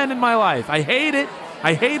ever been in my life. I hate it.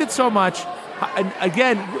 I hate it so much. And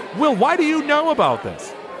again, Will, why do you know about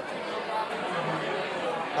this?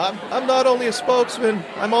 I'm not only a spokesman,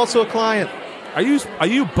 I'm also a client. Are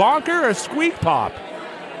you Bonker or Squeak Pop?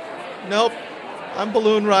 Nope, I'm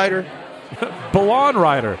Balloon Rider. Balloon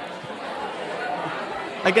Rider.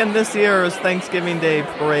 Again, this year's Thanksgiving Day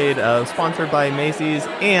parade sponsored by Macy's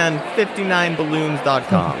and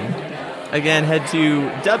 59balloons.com. Again, head to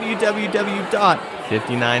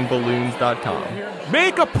www.59balloons.com.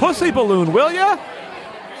 Make a pussy balloon, will ya?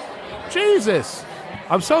 Jesus.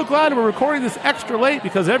 I'm so glad we're recording this extra late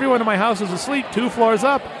because everyone in my house is asleep 2 floors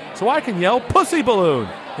up, so I can yell pussy balloon,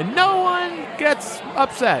 and no one gets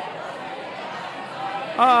upset.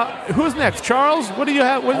 Who's next? Charles, what do you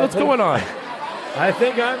have? What's going on? I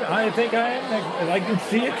think I am. I can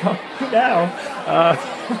see it coming now.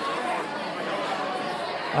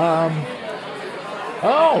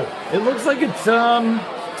 It looks like it's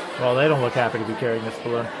well, they don't look happy to be carrying this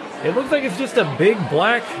balloon. It looks like it's just a big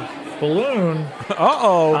black balloon.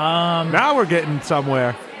 Uh-oh. Now we're getting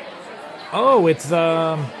somewhere. Oh, it's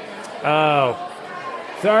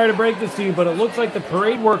sorry to break this to you, but it looks like the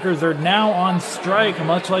parade workers are now on strike,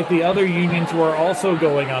 much like the other unions who are also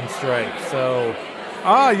going on strike. So,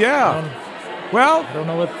 yeah. Well, I don't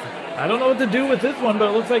know what to do with this one, but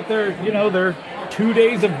it looks like their 2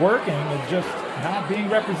 days of working is just not being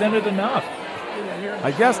represented enough.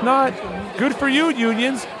 I guess not. Good for you,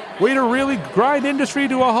 unions. Way to really grind industry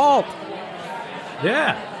to a halt.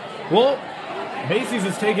 Yeah. Well, Macy's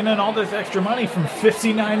is taking in all this extra money from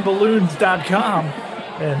 59balloons.com.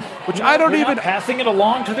 And I don't even passing it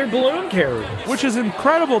along to their balloon carriers. Which is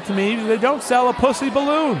incredible to me. They don't sell a pussy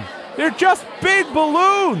balloon. They're just big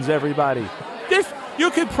balloons, everybody. You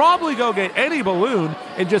could probably go get any balloon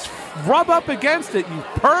and just rub up against it, you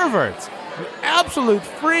perverts. You absolute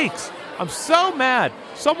freaks. I'm so mad.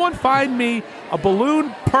 Someone find me a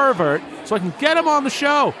balloon pervert so I can get him on the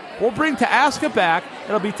show. We'll bring Ta'aska back.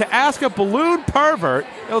 It'll be Ta'aska Balloon Pervert.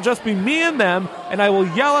 It'll just be me and them, and I will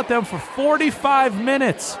yell at them for 45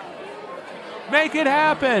 minutes. Make it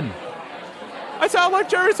happen. I sound like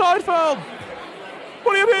Jerry Seinfeld.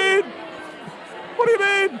 What do you mean? What do you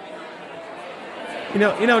mean?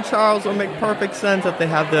 You know, Charles, will make perfect sense that they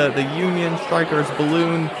have the union strikers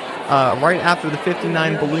balloon right after the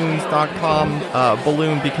 59balloons.com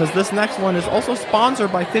balloon, because this next one is also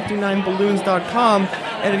sponsored by 59balloons.com,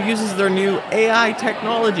 and it uses their new AI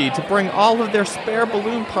technology to bring all of their spare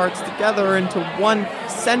balloon parts together into one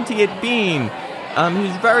sentient being.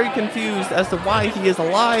 He's very confused as to why he is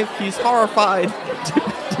alive. He's horrified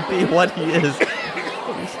to be what he is.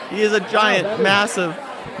 He is a giant, massive,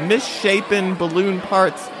 misshapen balloon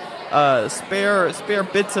parts, spare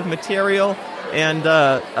bits of material, and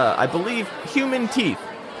I believe human teeth.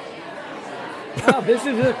 Wow, this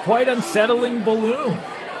is a quite unsettling balloon.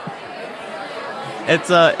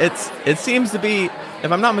 It seems to be,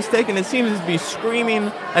 if I'm not mistaken, it seems to be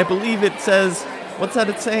screaming. I believe it says, what's that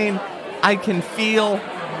it's saying? I can feel,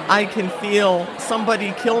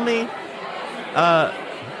 somebody kill me.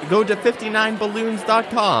 Go to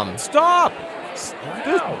 59balloons.com. Stop!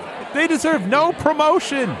 Wow. They deserve no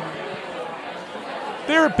promotion.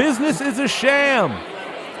 Their business is a sham.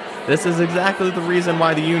 This is exactly the reason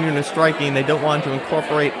why the union is striking. They don't want to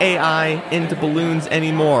incorporate AI into balloons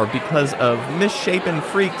anymore because of misshapen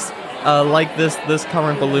freaks like this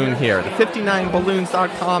current balloon here. The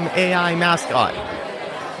 59balloons.com AI mascot.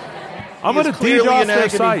 I'm going to DDoS their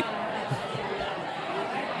site.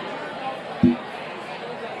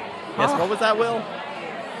 Yes, what was that, Will?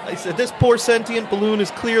 I said, this poor sentient balloon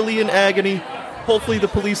is clearly in agony. Hopefully the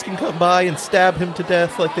police can come by and stab him to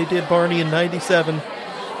death like they did Barney in 97.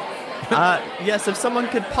 Yes, if someone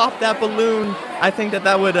could pop that balloon, I think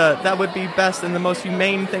that would be best and the most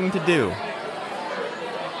humane thing to do.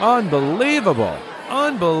 Unbelievable.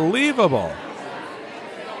 Unbelievable.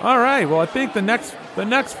 All right, well, I think the next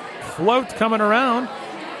float's coming around.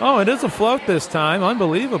 Oh, it is a float this time.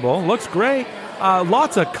 Unbelievable. Looks great.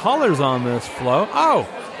 Lots of colors on this float. Oh,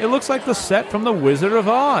 it looks like the set from The Wizard of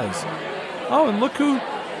Oz. Oh, and look who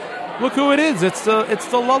it is. It's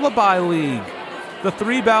the Lullaby League. The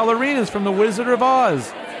 3 ballerinas from The Wizard of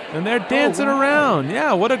Oz. And they're dancing around.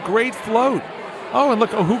 Yeah, what a great float. Oh, and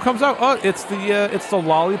look who comes out. Oh, it's the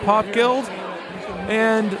Lollipop Guild.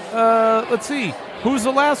 And let's see. Who's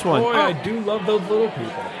the last one? Boy, I do love those little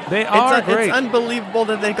people. They are great. It's unbelievable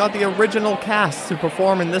that they got the original cast to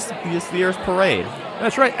perform in this year's parade.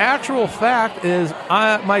 That's right. Actual fact is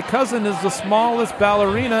my cousin is the smallest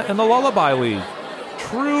ballerina in the Lullaby League.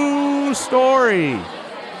 True story.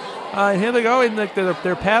 Here they go, and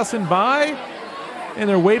they're passing by, and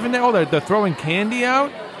they're waving. They're throwing candy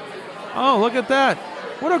out. Oh, look at that!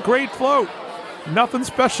 What a great float! Nothing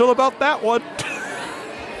special about that one.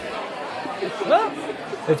 Well,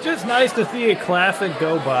 it's just nice to see a classic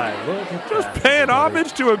go by. Look at Just that. paying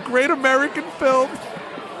homage to a great American film.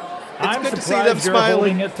 I'm good to surprised see them you're smiling.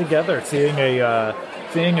 holding it together, seeing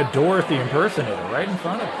a Dorothy impersonator right in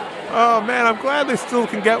front of you. Oh man, I'm glad they still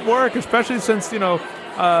can get work, especially since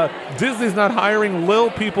Disney's not hiring lil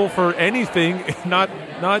people for anything. Not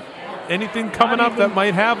anything coming up that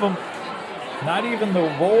might have them. Not even the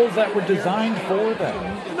roles that were designed for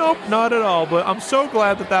them. Nope, not at all. But I'm so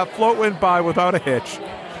glad that float went by without a hitch.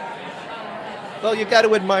 Well, you got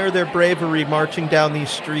to admire their bravery marching down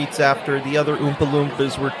these streets after the other Oompa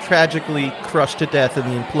Loompas were tragically crushed to death in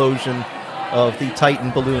the implosion of the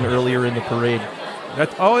Titan balloon earlier in the parade.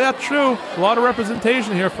 That's true. A lot of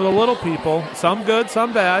representation here for the little people. Some good,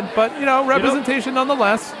 some bad, but representation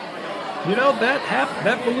nonetheless.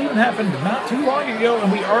 That balloon happened not too long ago,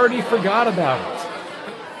 and we already forgot about it.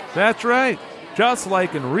 That's right. Just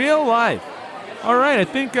like in real life. All right, I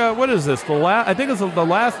think what is this? I think it's the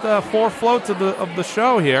last 4 floats of the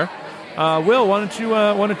show here. Will, why don't you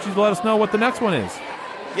let us know what the next one is?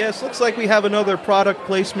 Yes, looks like we have another product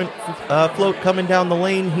placement float coming down the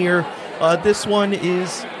lane here. This one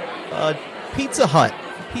is Pizza Hut.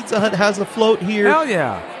 Pizza Hut has a float here. Hell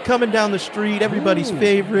yeah. Coming down the street, everybody's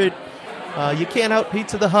favorite. You can't out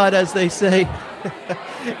Pizza the Hut, as they say.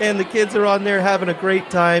 And the kids are on there having a great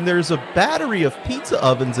time. There's a battery of pizza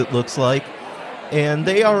ovens, it looks like. And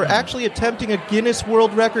they are actually attempting a Guinness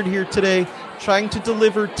World Record here today, trying to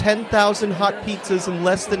deliver 10,000 hot pizzas in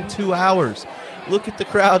less than 2 hours. Look at the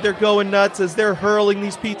crowd. They're going nuts as they're hurling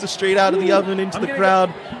these pizzas straight out of the oven into the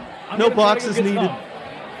crowd. No boxes needed.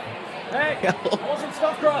 Hey, I want some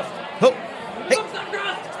stuffed crust. Oh, hey. Stuffed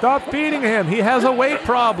crust. Stop feeding him. He has a weight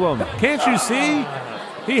problem. Can't you see?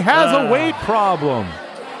 He has a weight problem.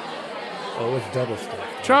 Oh, it's double stuffed.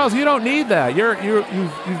 Charles, you don't need that.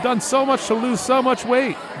 You've done so much to lose so much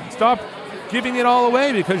weight. Stop giving it all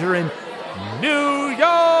away because you're in New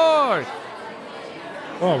York.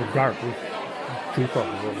 Oh, God.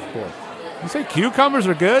 Cucumbers, of course. You say cucumbers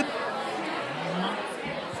are good?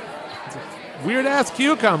 Weird ass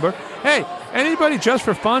cucumber. Hey, anybody just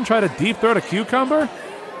for fun try to deep throat a cucumber?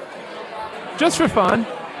 Just for fun.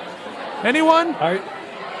 Anyone?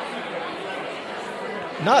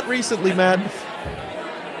 Not recently, man.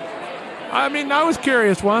 I mean, I was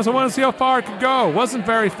curious once. I want to see how far it could go. It wasn't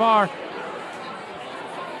very far.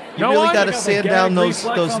 You really got to sand down those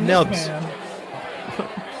nugs.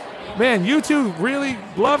 Man, you two really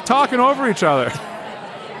love talking over each other.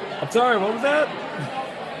 I'm sorry, what was that?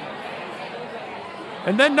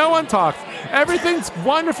 And then no one talks. Everything's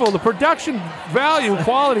wonderful. The production value,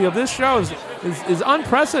 quality of this show is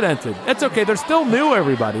unprecedented. It's okay. They're still new,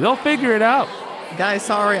 everybody. They'll figure it out. Guys,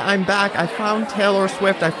 sorry, I'm back. I found Taylor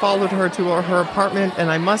Swift. I followed her to her apartment, and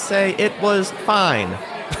I must say, it was fine.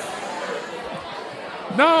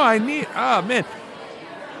 No, man.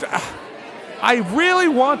 I really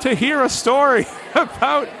want to hear a story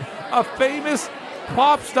about a famous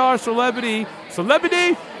pop star celebrity,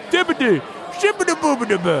 dibbity,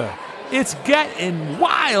 shibbity-boobity-boo. It's getting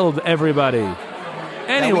wild, everybody.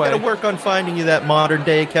 Anyway. We got to work on finding you that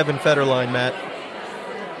modern-day Kevin Federline, Matt.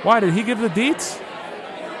 Why, did he give the deets?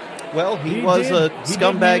 Well, he was a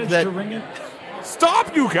scumbag that...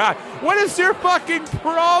 Stop, you guys! What is your fucking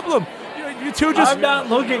problem? You two just... I'm not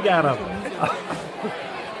looking at him.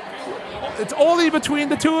 It's only between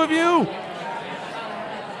the two of you.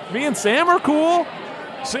 Me and Sam are cool.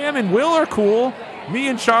 Sam and Will are cool. Me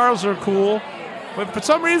and Charles are cool. But for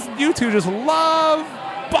some reason, you two just love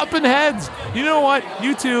bumping heads. You know what?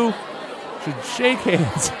 You two should shake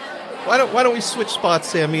hands. Why don't we switch spots,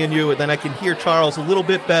 Sam, me and you, and then I can hear Charles a little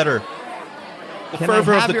bit better. The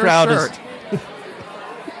fervor of the crowd is...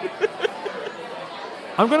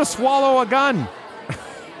 I'm going to swallow a gun.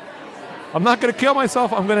 I'm not going to kill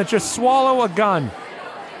myself. I'm going to just swallow a gun.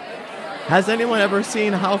 Has anyone ever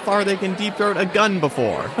seen how far they can deep throat a gun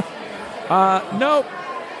before? No.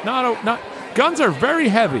 Not. Guns are very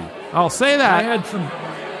heavy. I'll say that.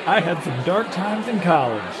 I had some dark times in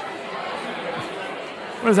college.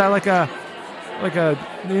 What is that, like a,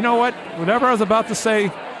 you know what? Whatever I was about to say,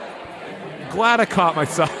 glad I caught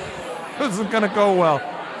myself. This isn't going to go well.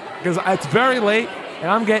 Because it's very late, and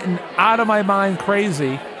I'm getting out of my mind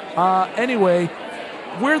crazy. Anyway,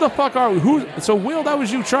 where the fuck are we? So, Will, that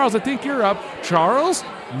was you. Charles, I think you're up. Charles,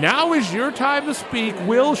 now is your time to speak.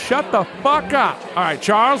 Will, shut the fuck up. All right,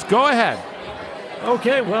 Charles, go ahead.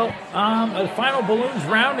 Okay, well, the final balloon's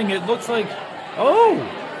rounding. It looks like... Oh,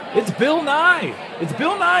 it's Bill Nye. It's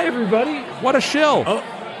Bill Nye, everybody. What a shill.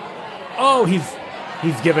 Oh,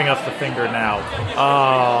 he's giving us the finger now.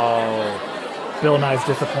 Oh, Bill Nye's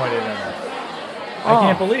disappointed in us. I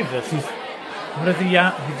can't believe this. What is he?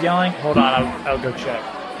 He's yelling. Hold on, I'll go check.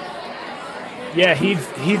 Yeah, he's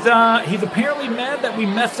apparently mad that we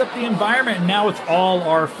messed up the environment, and now it's all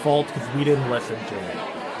our fault because we didn't listen to it.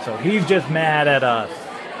 So he's just mad at us.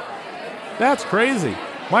 That's crazy.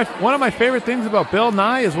 One of my favorite things about Bill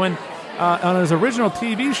Nye is when, on his original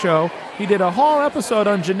TV show, he did a whole episode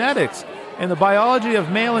on genetics and the biology of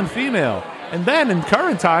male and female. And then in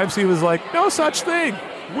current times, he was like, no such thing.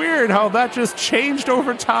 Weird how that just changed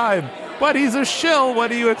over time. But he's a shill. What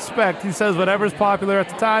do you expect? He says whatever's popular at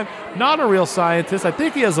the time. Not a real scientist. I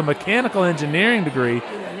think he has a mechanical engineering degree.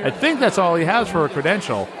 I think that's all he has for a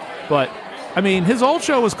credential. But, I mean, his old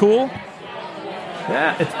show was cool.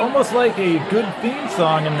 Yeah, it's almost like a good theme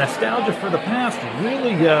song, and nostalgia for the past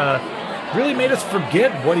really made us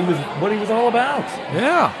forget what he was all about.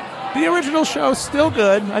 Yeah, the original show's still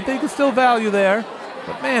good. I think it's still value there.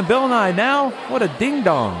 But man, Bill Nye now, what a ding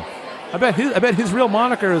dong! I bet his real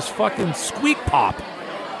moniker is fucking Squeak Pop.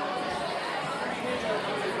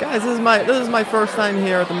 Guys, this is my first time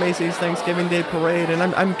here at the Macy's Thanksgiving Day Parade, and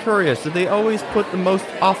I'm curious. Do they always put the most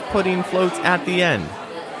off-putting floats at the end?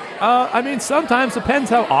 I mean, sometimes depends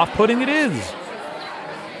how off-putting it is.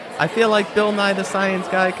 I feel like Bill Nye the Science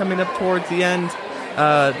Guy coming up towards the end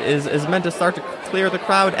is meant to start to clear the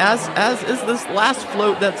crowd, as is this last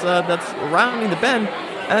float that's rounding the bend.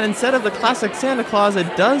 And instead of the classic Santa Claus,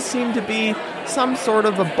 it does seem to be some sort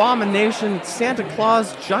of abomination Santa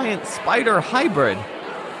Claus giant spider hybrid.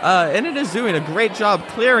 And it is doing a great job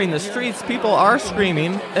clearing the streets. People are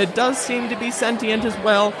screaming. It does seem to be sentient as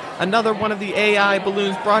well. Another one of the AI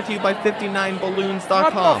balloons brought to you by 59balloons.com.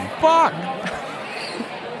 What the fuck?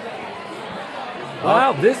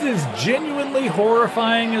 Wow, this is genuinely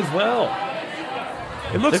horrifying as well.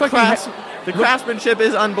 It looks the craftsmanship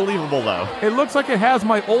is unbelievable, though. It looks like it has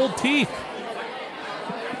my old teeth.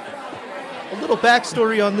 A little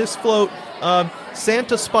backstory on this float.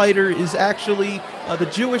 Santa Spider is actually the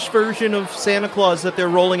Jewish version of Santa Claus that they're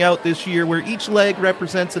rolling out this year, where each leg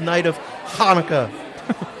represents a night of Hanukkah.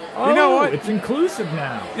 You know what? It's inclusive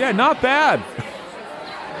now. Yeah, not bad.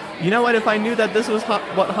 You know what? If I knew that this was what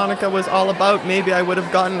Hanukkah was all about, maybe I would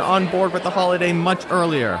have gotten on board with the holiday much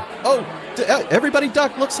earlier. Oh, everybody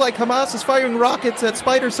duck. Looks like Hamas is firing rockets at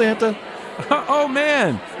Spider Santa. Oh,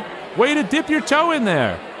 man. Way to dip your toe in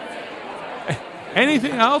there.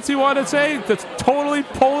 Anything else you want to say that's totally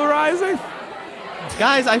polarizing?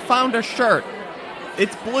 Guys, I found a shirt.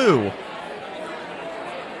 It's blue.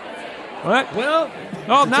 What? Well,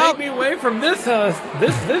 Oh, to now- take me away from this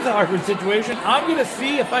this awkward situation, I'm gonna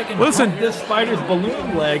see if I can Listen. hump this spider's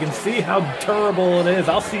balloon leg and see how terrible it is.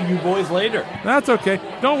 I'll see you boys later. That's okay.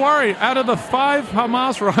 Don't worry. Out of the 5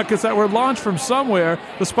 Hamas rockets that were launched from somewhere,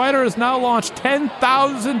 the Spider has now launched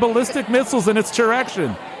 10,000 ballistic missiles in its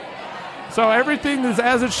direction. So everything is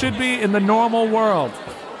as it should be in the normal world.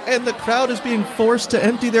 And the crowd is being forced to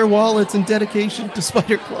empty their wallets in dedication to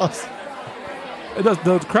Spider Claus.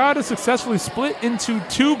 The crowd is successfully split into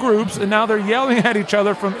 2 groups, and now they're yelling at each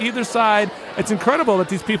other from either side. It's incredible that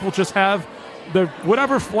these people just have the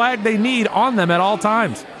whatever flag they need on them at all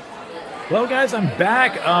times. Well, guys, I'm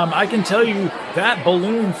back. I can tell you that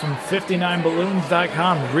balloon from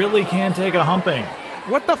 59balloons.com really can take a humping.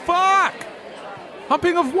 What the fuck?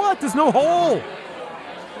 Humping of what? There's no hole.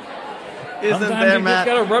 Isn't Sometimes there, you Matt?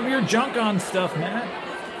 just gotta rub your junk on stuff, man.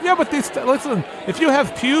 Yeah, but listen, if you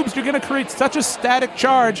have pubes, you're going to create such a static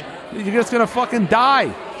charge that you're just going to fucking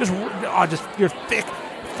die. Just your thick,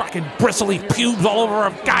 fucking bristly pubes all over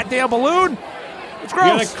a goddamn balloon. It's You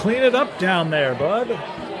gotta gross. clean it up down there, bud.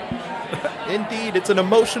 Indeed, it's an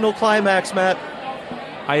emotional climax, Matt.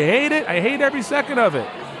 I hate it. I hate every second of it.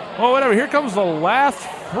 Oh, whatever. Here comes the last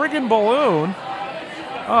friggin' balloon.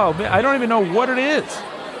 Oh, man, I don't even know what it is.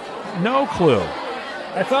 No clue.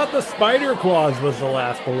 I thought the Spider Claus was the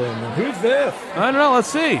last balloon. And who's this? I don't know. Let's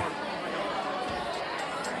see.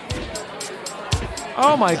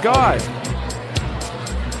 Oh, my God.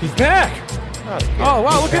 He's back. Oh,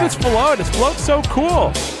 wow. Look at its float. Its float's so cool.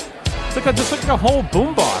 It's like just like a whole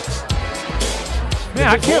boombox. Man,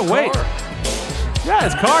 I can't wait. Yeah,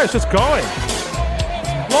 his car is just going.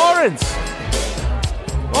 Lawrence,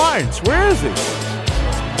 where is he?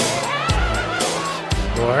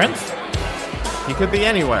 Lawrence? He could be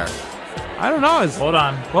anywhere. I don't know. Hold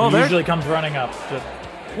on. Well, he there- usually comes running up.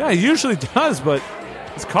 Yeah, he usually does, but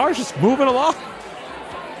his car's just moving along.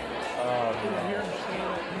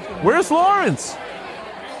 Where's Lawrence?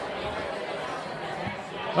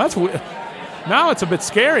 That's weird. Now it's a bit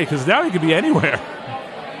scary because now he could be anywhere.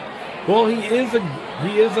 Well, he is a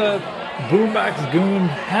boombox goon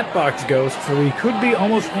hatbox ghost, so he could be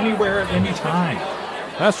almost anywhere at any time.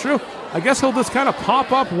 That's true. I guess he'll just kind of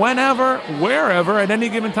pop up whenever, wherever, at any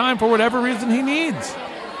given time for whatever reason he needs.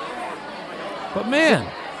 But man,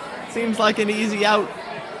 Seems like an easy out.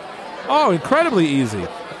 oh, incredibly easy.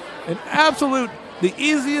 The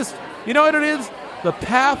easiest, you know what it is? The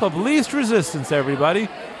path of least resistance, everybody.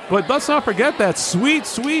 But let's not forget that sweet,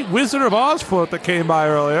 sweet Wizard of Oz float that came by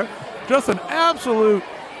earlier. Just an absolute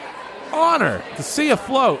honor to see a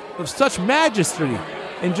float of such majesty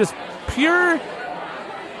and just pure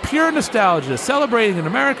nostalgia, celebrating an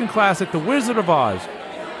American classic, The Wizard of Oz,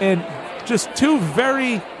 and just 2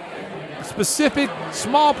 very specific,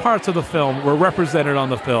 small parts of the film were represented on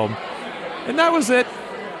the film, and that was it.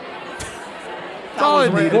 That's all I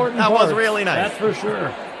needed. That was really nice. That's for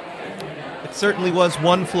sure. It certainly was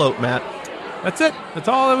one float, Matt. That's it. That's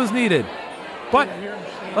all that was needed. But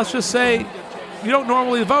let's just say you don't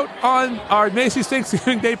normally vote on our Macy's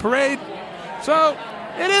Thanksgiving Day Parade, so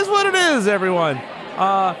it is what it is, everyone.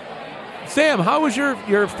 Sam, how was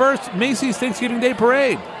your first Macy's Thanksgiving Day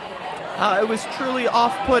Parade? It was truly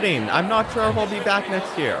off-putting. I'm not sure if I'll be back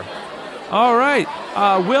next year. All right.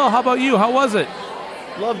 Will, how about you? How was it?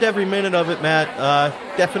 Loved every minute of it, Matt.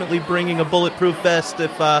 Definitely bringing a bulletproof vest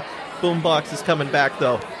if Boombox is coming back,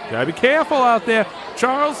 though. Gotta be careful out there.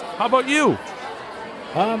 Charles, how about you?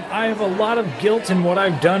 I have a lot of guilt in what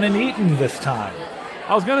I've done and eaten this time.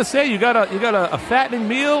 I was gonna say you got a fattening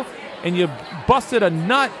meal and you busted a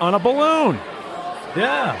nut on a balloon.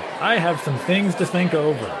 Yeah, I have some things to think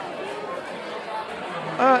over.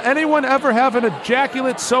 Anyone ever have an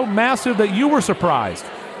ejaculate so massive that you were surprised?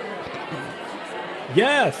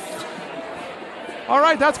 Yes. All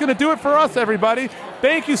right, that's going to do it for us, everybody.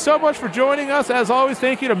 Thank you so much for joining us. As always,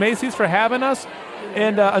 thank you to Macy's for having us.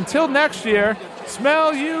 And until next year,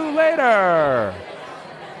 smell you later.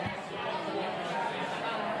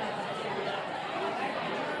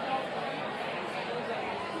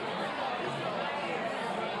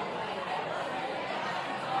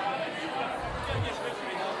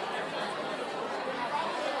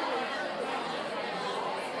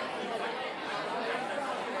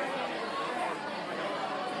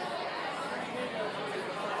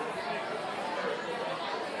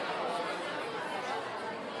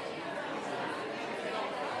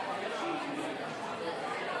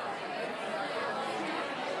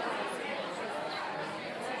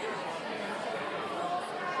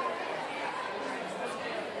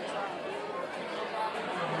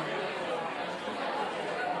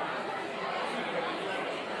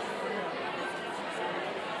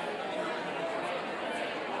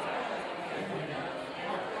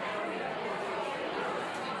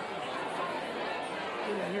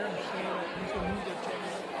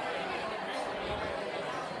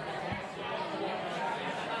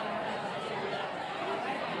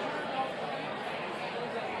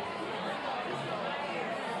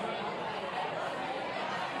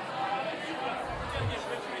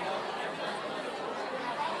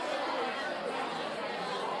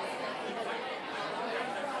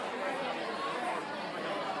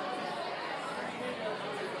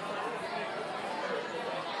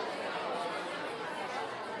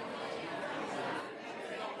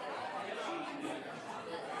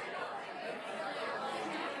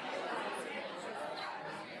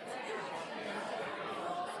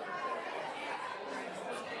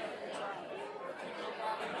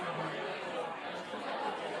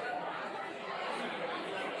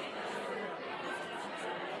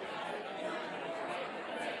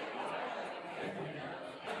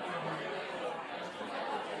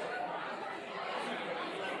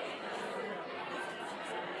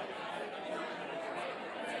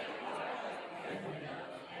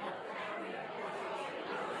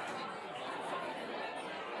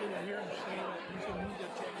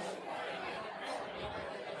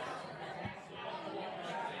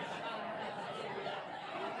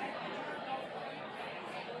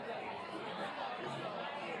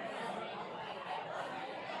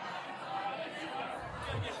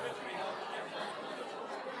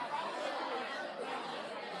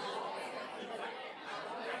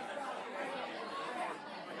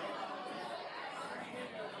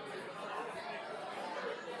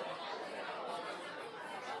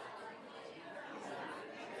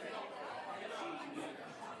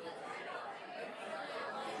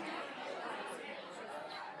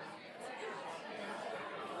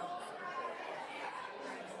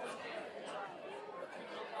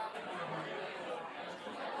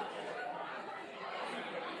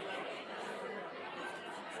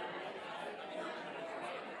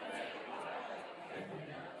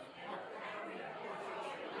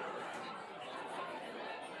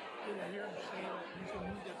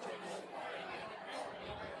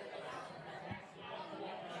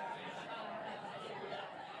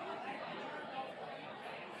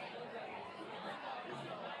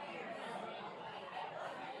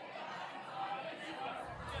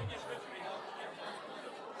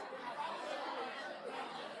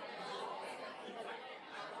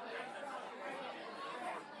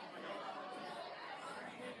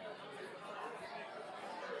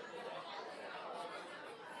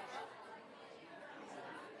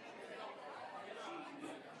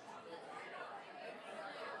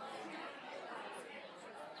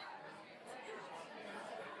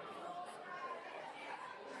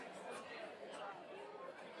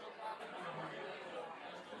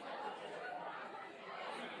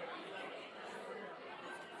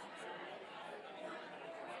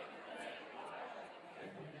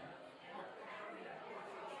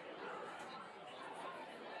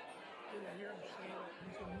 Did I hear him say